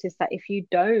and notice that if you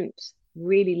don't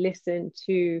really listen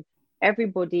to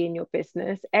everybody in your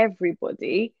business,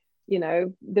 everybody,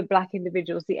 the Black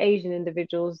individuals, the Asian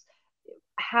individuals,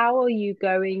 how are you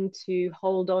going to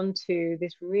hold on to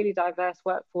this really diverse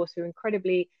workforce who are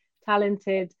incredibly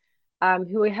talented,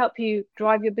 who will help you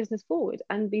drive your business forward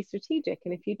and be strategic?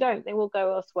 And if you don't, they will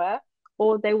go elsewhere,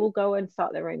 or they will go and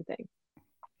start their own thing.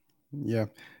 Yeah,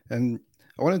 and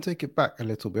I want to take it back a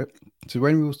little bit to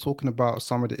when we was talking about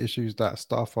some of the issues that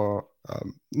staff are,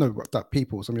 no, that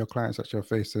people, some of your clients that you're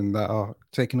facing that are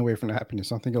taken away from their happiness.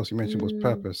 Something else you mentioned was Mm,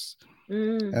 purpose,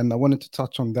 mm, and I wanted to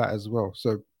touch on that as well.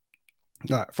 So,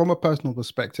 like from a personal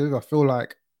perspective, I've, I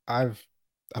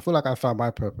feel like I found my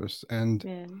purpose, and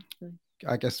yeah.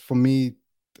 I guess for me,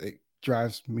 it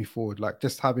drives me forward. Like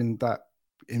just having that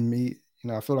in me,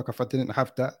 I feel like if I didn't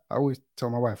have that, I always tell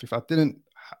my wife, if I didn't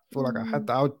feel like I had Mm,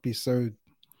 that, I would be so,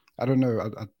 I don't know,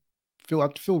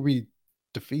 I'd feel really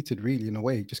defeated, really, in a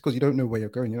way, just because you don't know where you're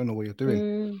going, you don't know what you're doing.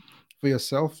 mm, For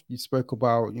yourself, you spoke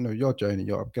about, your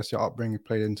journey, I guess your upbringing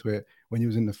played into it when you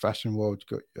was in the fashion world,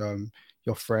 you got,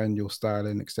 your friend, your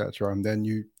styling, etc. And then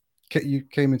you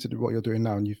came into what you're doing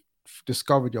now, and you've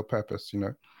discovered your purpose,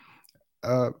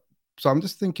 uh, so I'm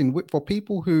just thinking for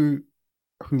people who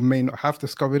may not have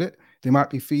discovered it, they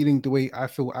might be feeling the way I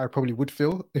feel I probably would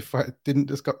feel if I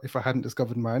hadn't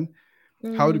discovered mine.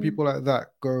 How do mm, people like that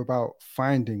go about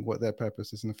finding what their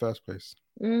purpose is in the first place?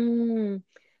 mm.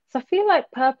 So I feel like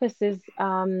purpose is,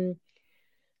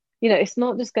 it's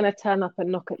not just going to turn up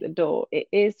and knock at the door. It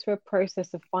is through a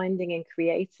process of finding and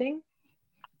creating.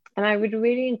 And I would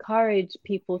really encourage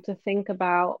people to think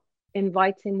about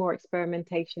inviting more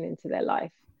experimentation into their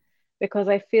life, because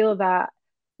I feel that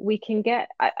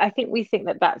I think we think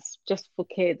that that's just for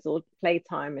kids or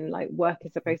playtime and like work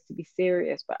is supposed to be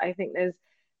serious. But I think there's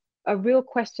a real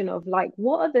question of like,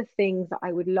 what are the things that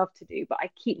I would love to do, but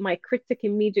I keep my critic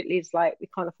immediately is like, we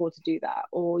can't afford to do that,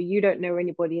 or you don't know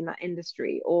anybody in that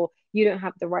industry, or you don't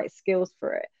have the right skills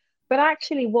for it. But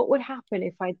actually, what would happen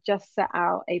if I just set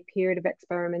out a period of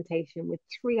experimentation with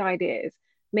three ideas?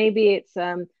 Maybe it's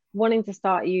wanting to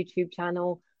start a YouTube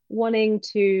channel, wanting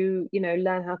to,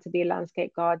 learn how to be a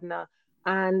landscape gardener,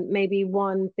 and maybe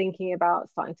one thinking about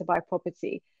starting to buy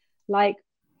property. Like,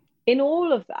 in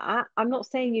all of that, I'm not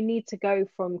saying you need to go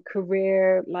from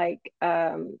career like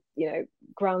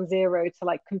ground zero to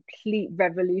like complete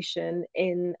revolution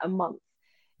in a month.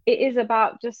 It is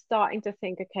about just starting to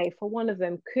think, okay, for one of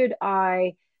them, could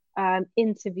I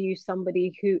interview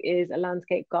somebody who is a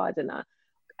landscape gardener?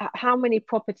 How many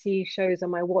property shows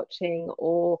am I watching,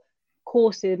 or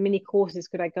mini courses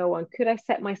could I go on? Could I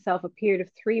set myself a period of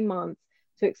 3 months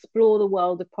to explore the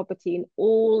world of property in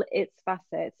all its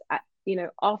facets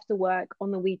after work,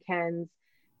 on the weekends,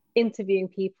 interviewing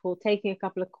people, taking a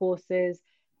couple of courses,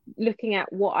 looking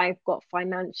at what I've got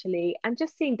financially, and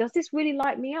just seeing, does this really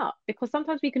light me up? Because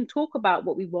sometimes we can talk about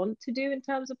what we want to do in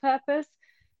terms of purpose,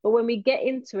 but when we get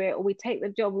into it, or we take the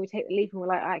job and we take the leap and we're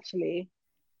like, actually,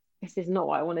 this is not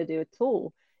what I want to do at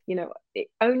all.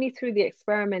 Only through the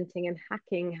experimenting and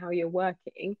hacking how you're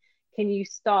working can you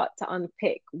start to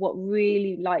unpick what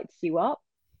really lights you up.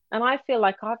 And I feel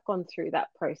like I've gone through that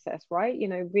process, right?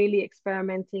 Really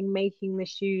experimenting, making the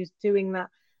shoes, doing that.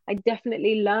 I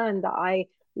definitely learned that I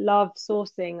love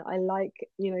sourcing. I like,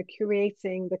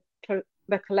 curating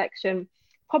the collection.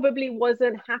 Probably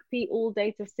wasn't happy all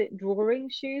day to sit drawing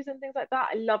shoes and things like that.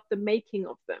 I love the making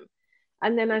of them.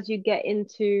 And then as you get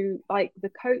into like the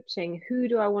coaching, who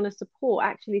do I want to support?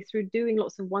 Actually, through doing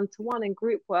lots of one-to-one and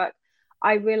group work,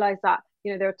 I realized that,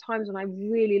 there are times when I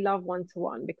really love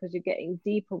one-to-one because you're getting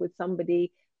deeper with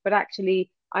somebody, but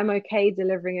actually I'm okay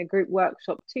delivering a group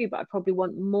workshop too, but I probably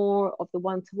want more of the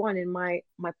one-to-one in my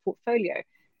portfolio.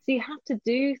 So you have to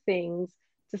do things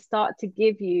to start to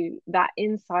give you that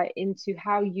insight into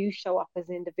how you show up as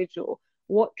an individual,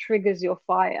 what triggers your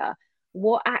fire,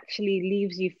 what actually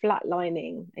leaves you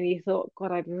flatlining. And you thought,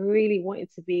 God, I'd really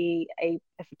wanted to be a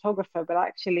photographer, but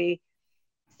actually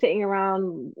sitting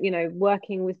around,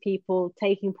 working with people,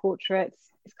 taking portraits,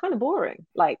 it's kind of boring.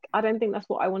 Like, I don't think that's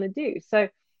what I want to do. So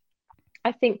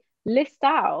I think list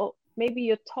out maybe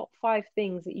your top 5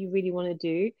 things that you really want to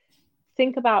do.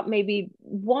 Think about maybe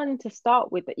one to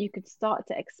start with that you could start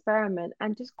to experiment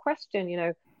and just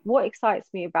question, what excites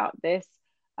me about this?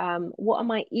 What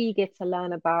am I eager to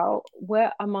learn about?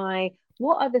 What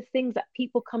are the things that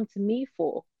people come to me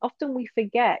for? Often we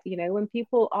forget, when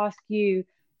people ask you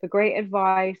for great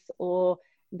advice, or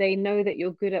they know that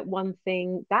you're good at one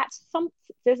thing,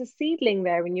 there's a seedling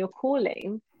there in your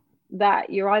calling that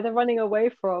you're either running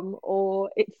away from, or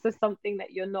it's just something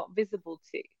that you're not visible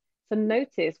to. So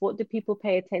notice, what do people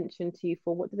pay attention to you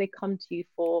for? What do they come to you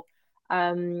for?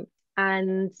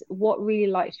 And what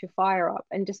really lights your fire up?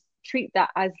 And just treat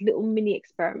that as little mini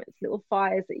experiments, little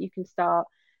fires that you can start,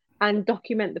 and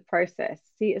document the process.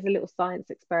 See it as a little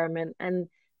science experiment. And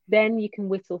then you can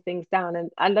whittle things down. And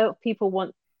a lot of people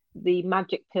want the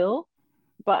magic pill,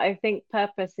 but I think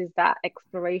purpose is that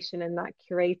exploration and that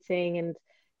curating and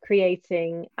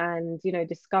creating and,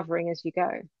 discovering as you go.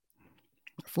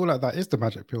 I feel like that is the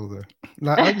magic pill though.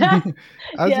 Like as you,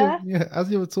 Yeah.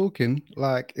 as you were talking,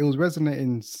 like it was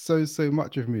resonating so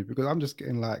much with me because I'm just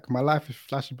getting like my life is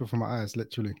flashing before my eyes,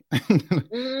 literally.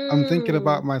 I'm thinking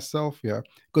about Mm, myself, yeah,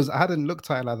 because I hadn't looked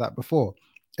at it like that before.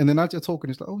 And then as you're talking,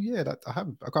 it's like, oh yeah, that I have.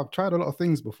 Like, I've tried a lot of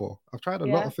things before. I've tried a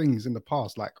lot yeah. of things in the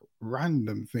past, like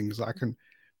random things that I can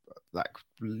like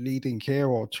leading here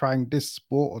or trying this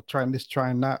sport or trying this,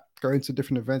 trying that, going to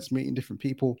different events, meeting different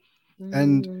people.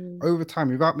 And Mm, over time,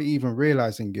 without me even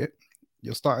realizing it,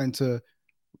 you're starting to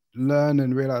learn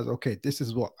and realize, okay, this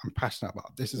is what I'm passionate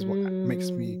about. This is what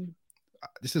makes me, mm,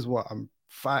 this is what I'm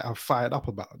fired up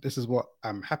about. This is what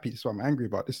I'm happy. This is what I'm angry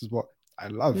about. This is what I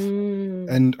love. mm.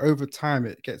 And over time,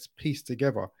 it gets pieced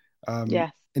together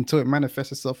Yes. until it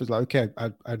manifests itself as like, okay,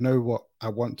 I know what I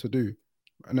want to do.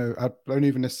 I don't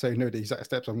even necessarily know the exact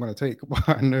steps I'm going to take, but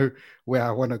I know where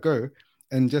I want to go.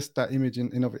 And just that image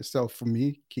in of itself for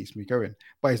me keeps me going.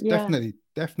 But it's Yeah.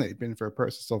 definitely been for a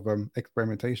process of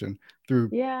experimentation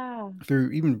through Yeah.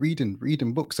 even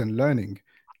reading books and learning,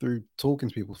 through talking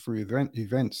to people, through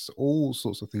events, all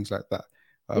sorts of things like that.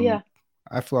 Yeah.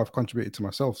 I feel I've contributed to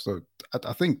myself. So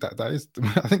I think that is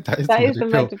I think that is the That is the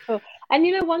magic pill. magic pill.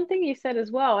 And one thing you said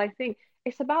as well, I think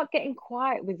it's about getting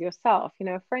quiet with yourself.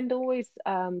 A friend always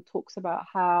talks about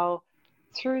how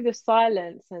through the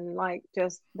silence and like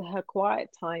just her quiet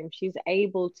time, she's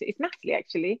able to, it's Natalie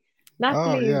actually. Oh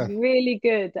Natalie is yeah. really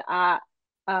good at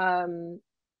um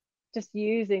just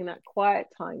using that quiet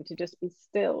time to just be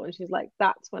still. And she's like,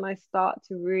 that's when I start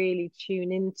to really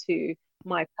tune into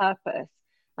my purpose.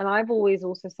 And I've always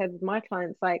also said with my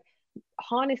clients, like,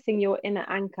 harnessing your inner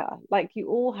anchor, like we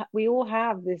all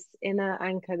have this inner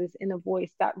anchor, this inner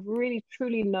voice that really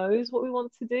truly knows what we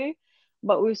want to do,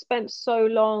 but we've spent so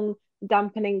long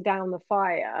dampening down the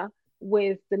fire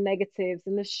with the negatives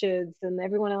and the shoulds and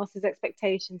everyone else's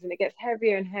expectations, and it gets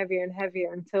heavier and heavier and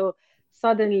heavier until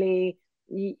suddenly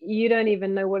you don't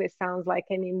even know what it sounds like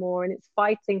anymore, and it's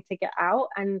fighting to get out.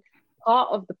 And part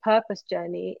of the purpose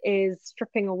journey is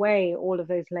stripping away all of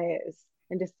those layers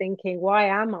and just thinking, why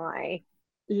am I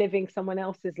living someone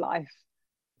else's life?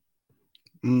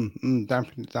 Damping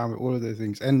it down with all of those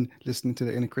things and listening to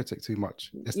the inner critic too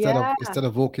much Yeah, instead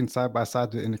of walking side by side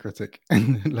with the inner critic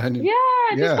and learning. yeah,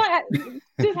 just Yeah. like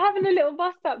just having a little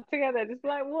bust up together, just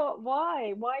like, what,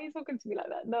 why are you talking to me like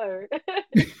that? No.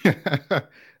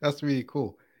 That's really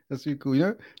cool. That's really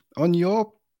cool. On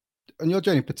your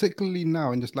journey, particularly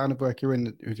now in this line of work you're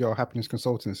in with your happiness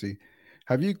consultancy,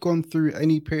 have you gone through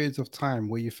any periods of time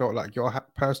where you felt like your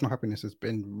personal happiness has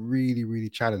been really, really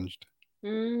challenged?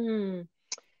 Mm.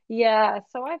 Yeah,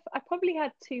 so I probably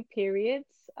had two periods.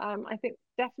 I think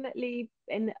definitely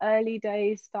in the early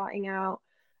days, starting out,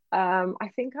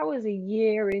 I think I was a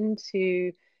year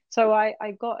into, so I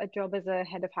got a job as a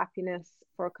head of happiness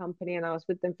for a company, and I was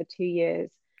with them for 2 years.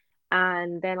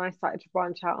 And then I started to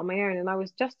branch out on my own, and I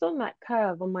was just on that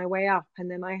curve on my way up.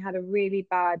 And then I had a really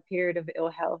bad period of ill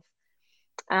health.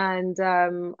 And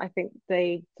I think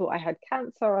they thought I had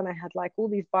cancer, and I had like all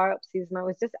these biopsies, and I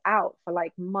was just out for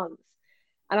like months.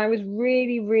 And I was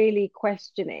really, really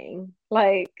questioning,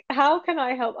 like, how can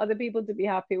I help other people to be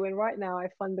happy when right now I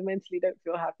fundamentally don't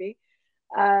feel happy?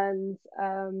 And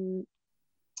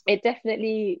it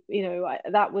definitely,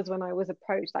 that was when I was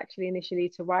approached actually initially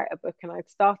to write a book, and I'd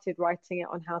started writing it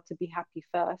on how to be happy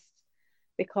first,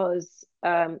 because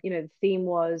the theme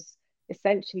was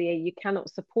essentially you cannot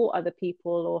support other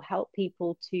people or help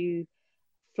people to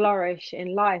flourish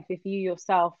in life if you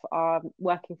yourself are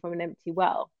working from an empty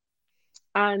well.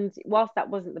 And whilst that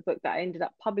wasn't the book that I ended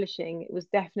up publishing, it was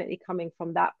definitely coming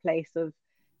from that place of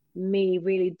me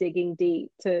really digging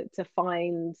deep to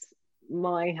find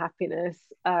my happiness.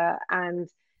 And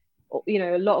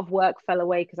a lot of work fell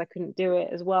away because I couldn't do it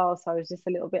as well. So I was just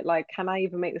a little bit like, can I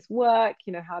even make this work?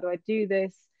 How do I do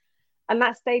this? And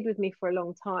that stayed with me for a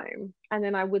long time. And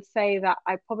then I would say that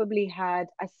I probably had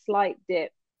a slight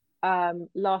dip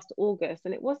last August,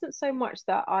 and it wasn't so much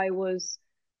that I was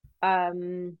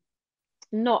um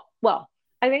not well,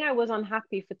 I think I was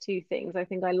unhappy for two things. I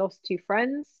think I lost two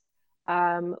friends,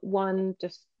 one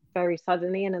just very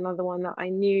suddenly, and another one that I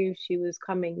knew she was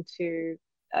coming to,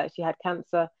 she had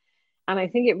cancer. And I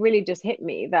think it really just hit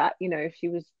me that she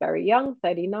was very young,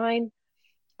 39.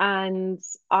 And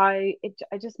I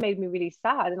just made me really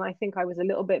sad, and I think I was a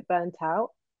little bit burnt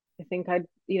out. I think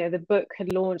the book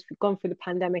had launched, we'd gone through the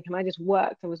pandemic, and I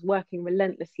was working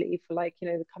relentlessly for like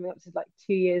coming up to like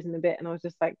 2 years and a bit, and I was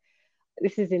just like,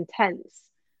 this is intense.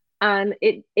 And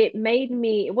it made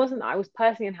me, it wasn't that I was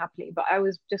personally unhappy, but I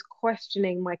was just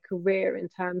questioning my career in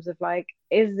terms of like,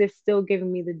 is this still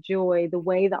giving me the joy the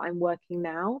way that I'm working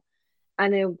now?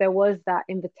 And there was that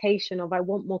invitation of, I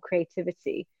want more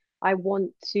creativity, I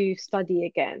want to study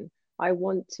again, I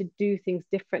want to do things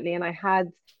differently. And I had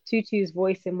Tutu's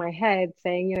voice in my head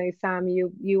saying, Sam,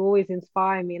 you always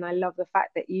inspire me, and I love the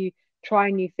fact that you try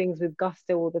new things with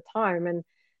gusto all the time. And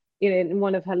in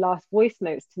one of her last voice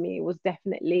notes to me, it was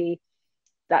definitely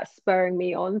that spurring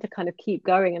me on to kind of keep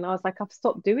going. And I was like, I've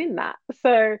stopped doing that.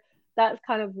 So that's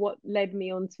kind of what led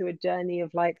me onto a journey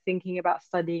of like thinking about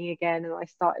studying again. And I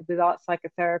started with art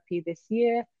psychotherapy this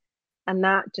year. And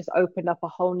that just opened up a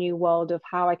whole new world of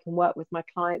how I can work with my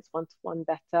clients one to one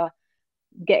better,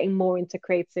 getting more into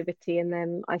creativity. And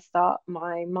then I start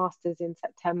my master's in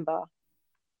September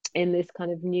in this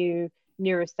kind of new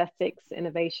neuroaesthetics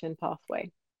innovation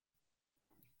pathway.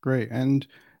 Great. And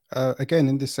again,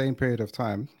 in this same period of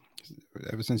time,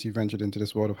 ever since you ventured into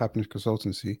this world of happiness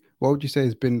consultancy, what would you say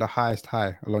has been the highest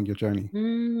high along your journey?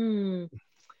 Mm.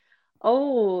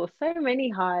 Oh, so many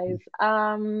highs.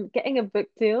 Getting a book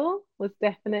deal was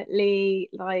definitely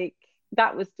like,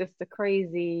 that was just a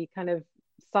crazy kind of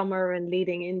summer and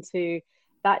leading into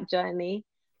that journey.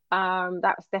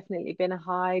 That's definitely been a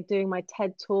high. Doing my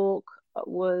TED talk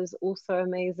was also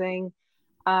amazing.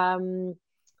 Um,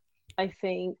 I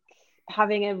think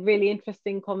having a really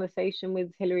interesting conversation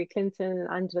with Hillary Clinton and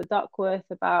Angela Duckworth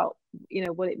about,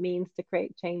 what it means to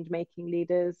create change-making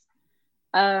leaders.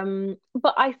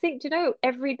 But I think,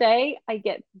 every day I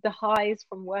get the highs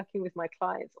from working with my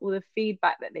clients or the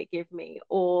feedback that they give me,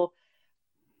 or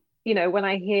when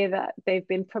I hear that they've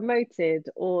been promoted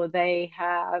or they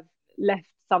have left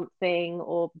something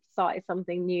or started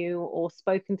something new or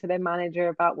spoken to their manager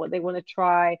about what they want to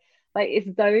try. Like, it's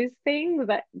those things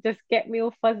that just get me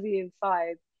all fuzzy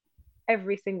inside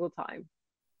every single time.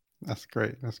 That's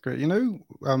great. That's great.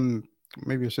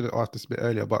 Maybe I should have asked this a bit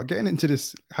earlier, but getting into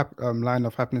this line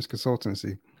of happiness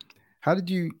consultancy, how did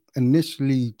you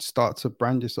initially start to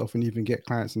brand yourself and even get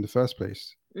clients in the first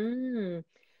place? Mm.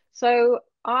 So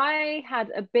I had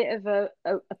a bit of a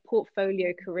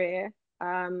portfolio career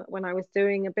when I was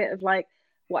doing a bit of like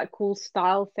what I call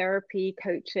style therapy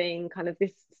coaching, kind of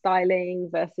this styling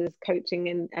versus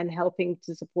coaching and helping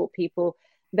to support people.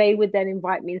 They would then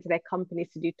invite me into their companies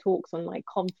to do talks on like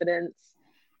confidence.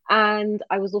 And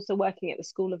I was also working at the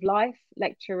School of Life,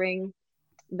 lecturing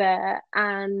there.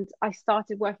 And I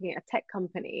started working at a tech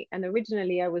company. And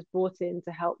originally I was brought in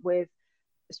to help with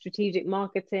strategic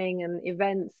marketing and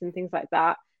events and things like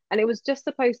that. And it was just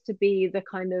supposed to be the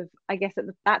kind of, I guess at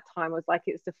that time, was like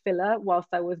it's the filler whilst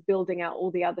I was building out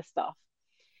all the other stuff.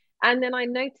 And then I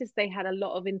noticed they had a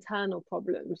lot of internal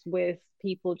problems with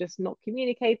people just not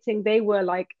communicating. They were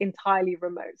like entirely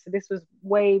remote. So this was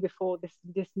way before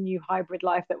this new hybrid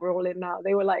life that we're all in now.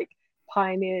 They were like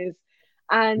pioneers.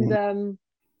 And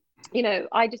Mm.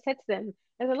 I just said to them,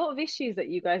 there's a lot of issues that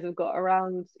you guys have got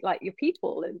around like your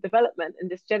people and development,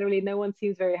 and just generally no one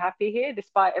seems very happy here,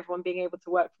 despite everyone being able to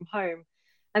work from home.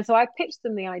 And so I pitched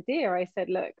them the idea. I said,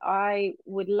 look, I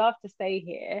would love to stay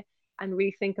here and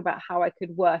really think about how I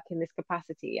could work in this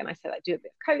capacity. And I said, I do a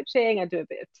bit of coaching, I do a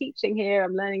bit of teaching here,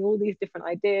 I'm learning all these different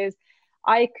ideas.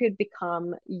 I could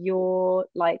become your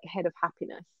like head of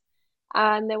happiness.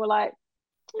 And they were like,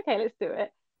 okay, let's do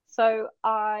it. So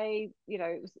it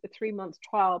was a 3 month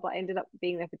trial, but I ended up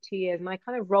being there for 2 years. And I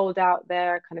kind of rolled out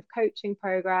their kind of coaching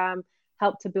program,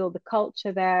 helped to build the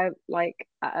culture there, like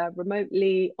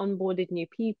remotely onboarded new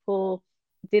people,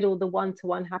 did all the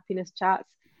one-to-one happiness chats.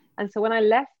 And so when I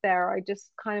left there, I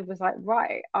just kind of was like,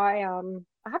 right, I am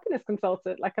a happiness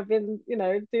consultant. Like I've been,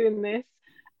 doing this.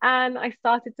 And I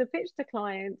started to pitch to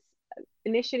clients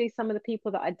initially some of the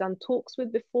people that I'd done talks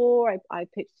with before. I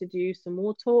pitched to do some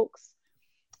more talks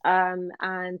and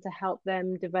to help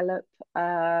them develop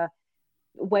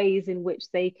ways in which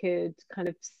they could kind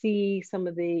of see some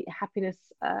of the happiness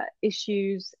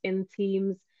issues in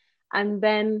teams. And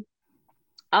then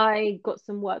I got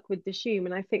some work with Dishoom,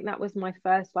 and I think that was my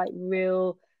first like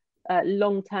real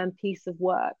long-term piece of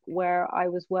work where I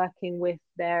was working with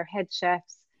their head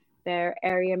chefs, their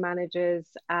area managers,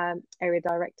 area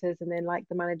directors, and then like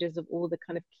the managers of all the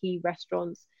kind of key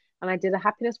restaurants. And I did a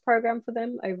happiness program for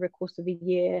them over a course of a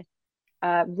year,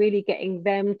 really getting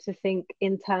them to think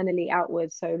internally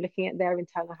outwards. So looking at their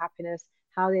internal happiness,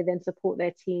 how they then support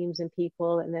their teams and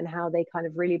people, and then how they kind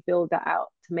of really build that out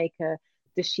to make a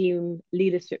Dishoom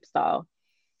leadership style.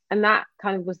 And that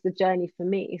kind of was the journey for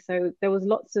me. So there was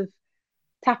lots of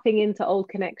tapping into old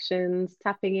connections,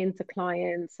 tapping into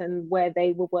clients and where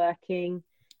they were working,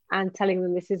 and telling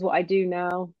them this is what I do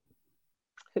now.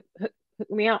 Hook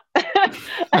me up.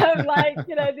 Like,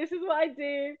 this is what I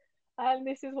do. And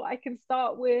this is what I can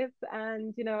start with.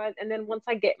 And, and then once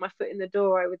I get my foot in the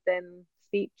door, I would then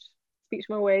speech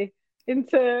my way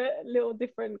into little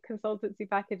different consultancy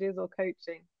packages or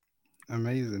coaching.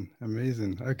 Amazing,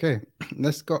 amazing. Okay,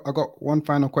 let's go. I got one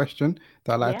final question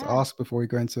that I'd like to Yeah, ask before we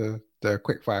go into the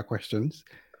quick fire questions.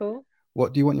 cool.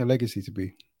 What do you want your legacy to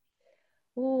be?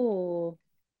 Oh,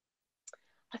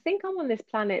 I think I'm on this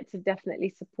planet to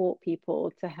definitely support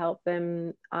people, to help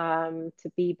them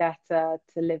to be better,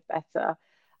 to live better.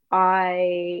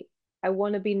 I I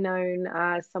want to be known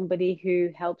as somebody who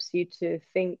helps you to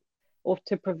think or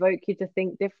to provoke you to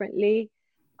think differently.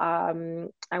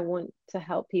 I want to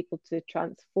help people to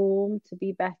transform, to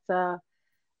be better.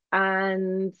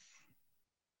 And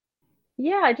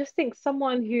yeah, I just think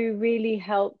someone who really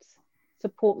helped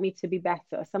support me to be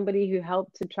better, somebody who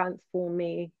helped to transform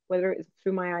me, whether it's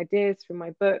through my ideas, through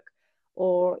my book,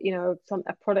 or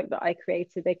a product that I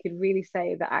created, they could really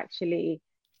say that actually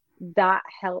that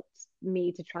helped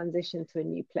me to transition to a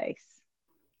new place.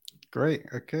 Great.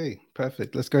 Okay,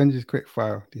 perfect. Let's go into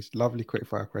these lovely quick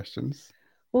fire questions.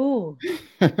 Oh,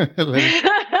 Let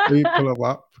me pull them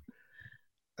up.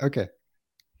 Okay.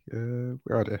 Where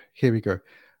are they? Here we go.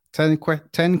 10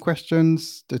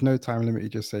 questions. There's no time limit. You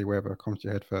just say whatever comes to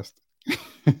your head first.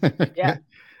 Yeah, Okay.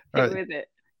 All hit right. with it.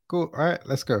 Cool. All right.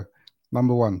 Let's go.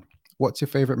 Number one. What's your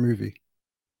favorite movie?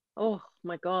 Oh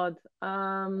my God.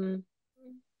 Oh,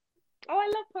 I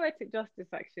love poetic justice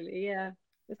actually. Yeah,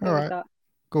 let's All go with right. that.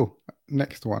 Cool.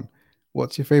 Next one.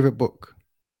 What's your favorite book?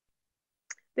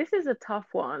 This is a tough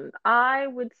one. I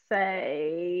would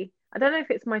say, I don't know if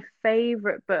it's my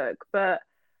favorite book, but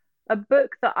a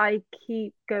book that I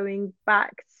keep going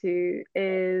back to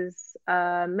is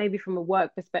maybe from a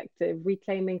work perspective,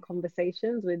 Reclaiming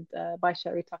Conversations with by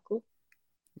Sherry Tuckle.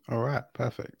 All right.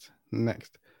 Perfect.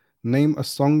 Next. Name a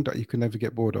song that you can never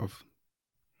get bored of.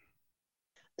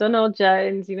 Donald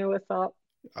Jones, you know what's up?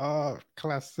 Oh,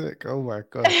 classic. Oh my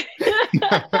gosh.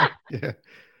 Yeah.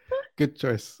 Good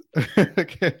choice.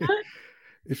 Okay.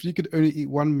 If you could only eat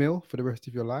one meal for the rest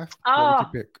of your life, what would you Ah,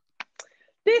 pick?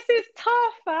 this is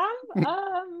tough,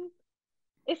 fam.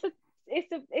 It's a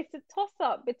it's a toss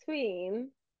up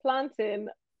between plantain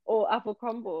or apple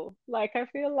crumble. Like I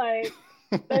feel like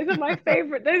those are my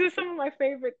favorite. Those are some of my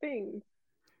favorite things.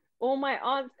 Or my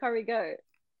aunt's curry goat.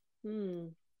 Hmm.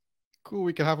 Cool,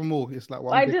 we can have them all. It's like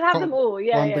I just have them all.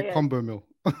 Yeah, one yeah, big yeah. combo meal.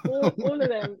 All of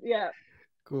them. Yeah.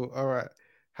 Cool. All right.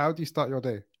 How do you start your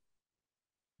day?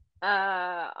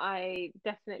 I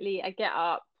get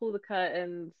up, pull the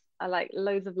curtains. I like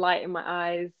loads of light in my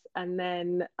eyes, and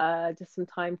then just some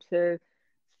time to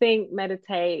think,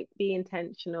 meditate, be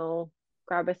intentional,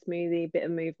 grab a smoothie, bit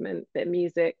of movement, bit of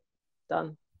music,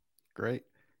 done. Great.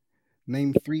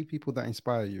 Name three people that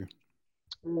inspire you.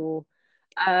 Ooh.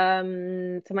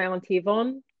 To my auntie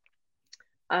Yvonne.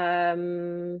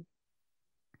 Um,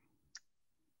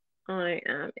 I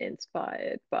am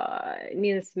inspired by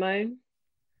Nina Simone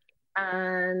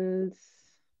and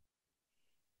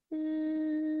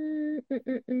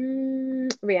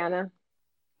Rihanna.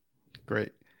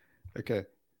 Great. Okay.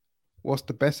 What's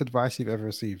the best advice you've ever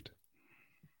received?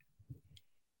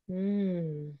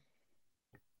 Mm.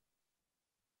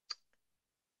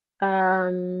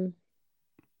 Um,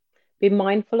 be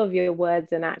mindful of your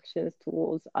words and actions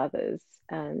towards others,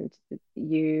 and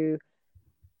you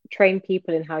train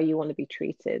people in how you want to be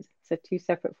treated. So, two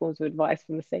separate forms of advice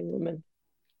from the same woman.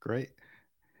 Great.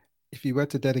 If you were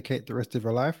to dedicate the rest of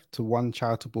your life to one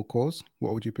charitable cause,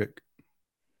 what would you pick?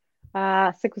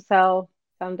 Sickle Cell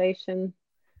Foundation.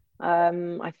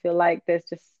 I feel like there's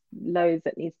just loads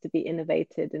that needs to be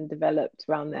innovated and developed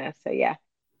around there. So, yeah,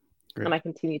 and Great. I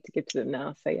continue to give to them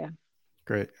now. So, yeah.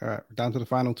 Great. All right. Down to the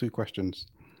final two questions.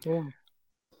 Oh.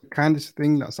 Kindest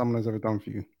thing that someone has ever done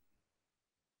for you.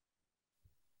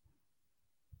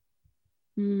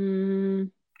 Mm,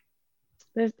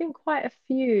 there's been quite a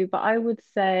few, but I would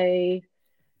say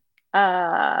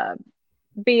uh,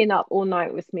 being up all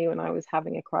night with me when I was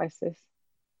having a crisis.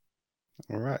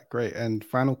 All right. Great. And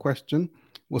final question.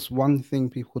 What's one thing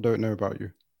people don't know about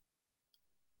you?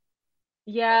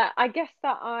 Yeah, I guess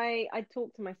that I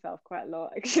talk to myself quite a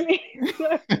lot actually.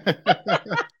 So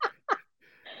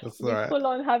That's all we right. full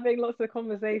on having lots of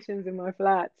conversations in my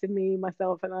flat to me,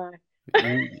 myself, and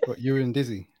I. You and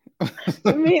Dizzy.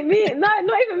 No,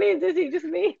 not even me and Dizzy, just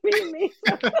me and me.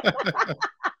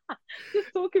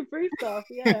 Just talking through stuff.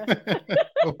 Yeah,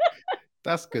 Oh,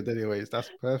 that's good, anyways. That's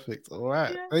perfect. All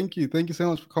right. yeah. Thank you. Thank you so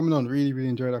much for coming on. Really, really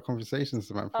enjoyed our conversation,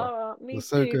 Samantha. Oh, It me was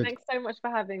so too. good. Thanks so much for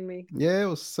having me. Yeah, it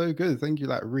was so good. Thank you.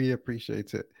 Like, really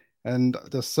appreciate it. And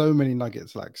there's so many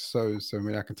nuggets, like so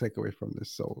many I can take away from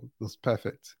this. So it was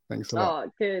perfect. Thanks a lot.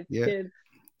 Oh, good, Yeah. good.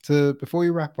 To before we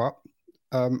wrap up,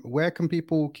 where can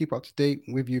people keep up to date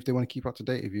with you if they want to keep up to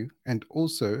date with you? And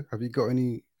also, have you got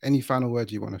any final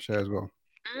words you want to share as well?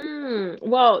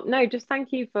 Well, no, just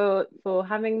thank you for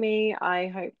having me. I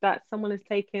hope that someone has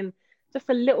taken just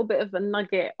a little bit of a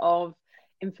nugget of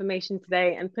information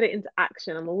today and put it into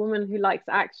action. I'm a woman who likes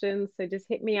action, so just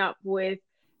hit me up with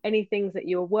any things that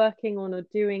you're working on or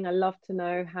doing. I love to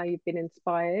know how you've been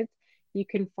inspired. You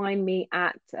can find me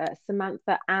at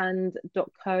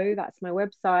samanthaand.co. That's my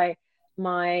website.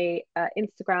 My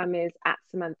Instagram is at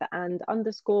Samantha and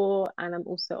underscore, and I'm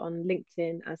also on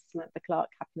LinkedIn as Samantha Clarke,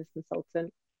 happiness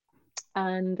consultant.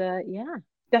 And yeah,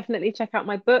 definitely check out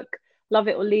my book, Love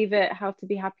It or Leave It, How to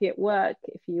Be Happy at Work.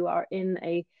 If you are in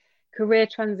a career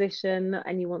transition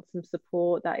and you want some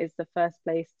support, that is the first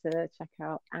place to check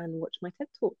out and watch my TED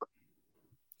Talk.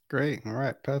 Great. All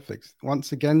right. Perfect.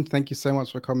 Once again, thank you so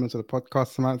much for coming to the podcast,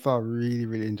 Samantha. I really,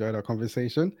 really enjoyed our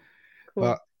conversation. Cool.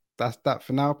 But that's that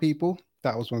for now, people.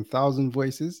 That was 1000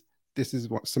 Voices. This is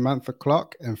what Samantha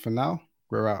Clarke. And for now,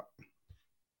 we're out.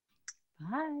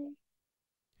 Bye.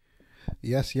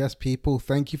 Yes, yes, people.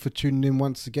 Thank you for tuning in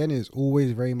once again. It's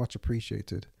always very much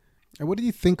appreciated. And what do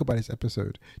you think about this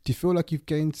episode? Do you feel like you've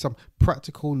gained some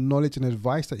practical knowledge and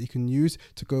advice that you can use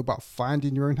to go about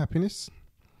finding your own happiness?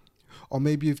 Or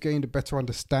maybe you've gained a better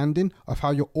understanding of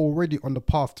how you're already on the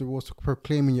path towards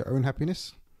proclaiming your own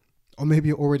happiness? Or maybe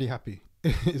you're already happy.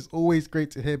 It's always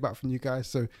great to hear back from you guys,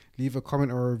 so leave a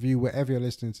comment or a review wherever you're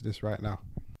listening to this right now.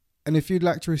 And if you'd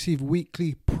like to receive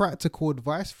weekly practical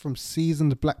advice from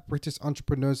seasoned Black British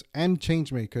entrepreneurs and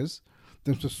changemakers,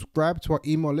 then subscribe to our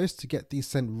email list to get these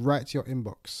sent right to your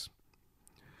inbox.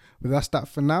 But that's that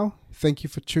for now. Thank you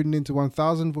for tuning in to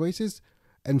 1000 Voices.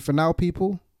 And for now,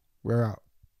 people, we're out.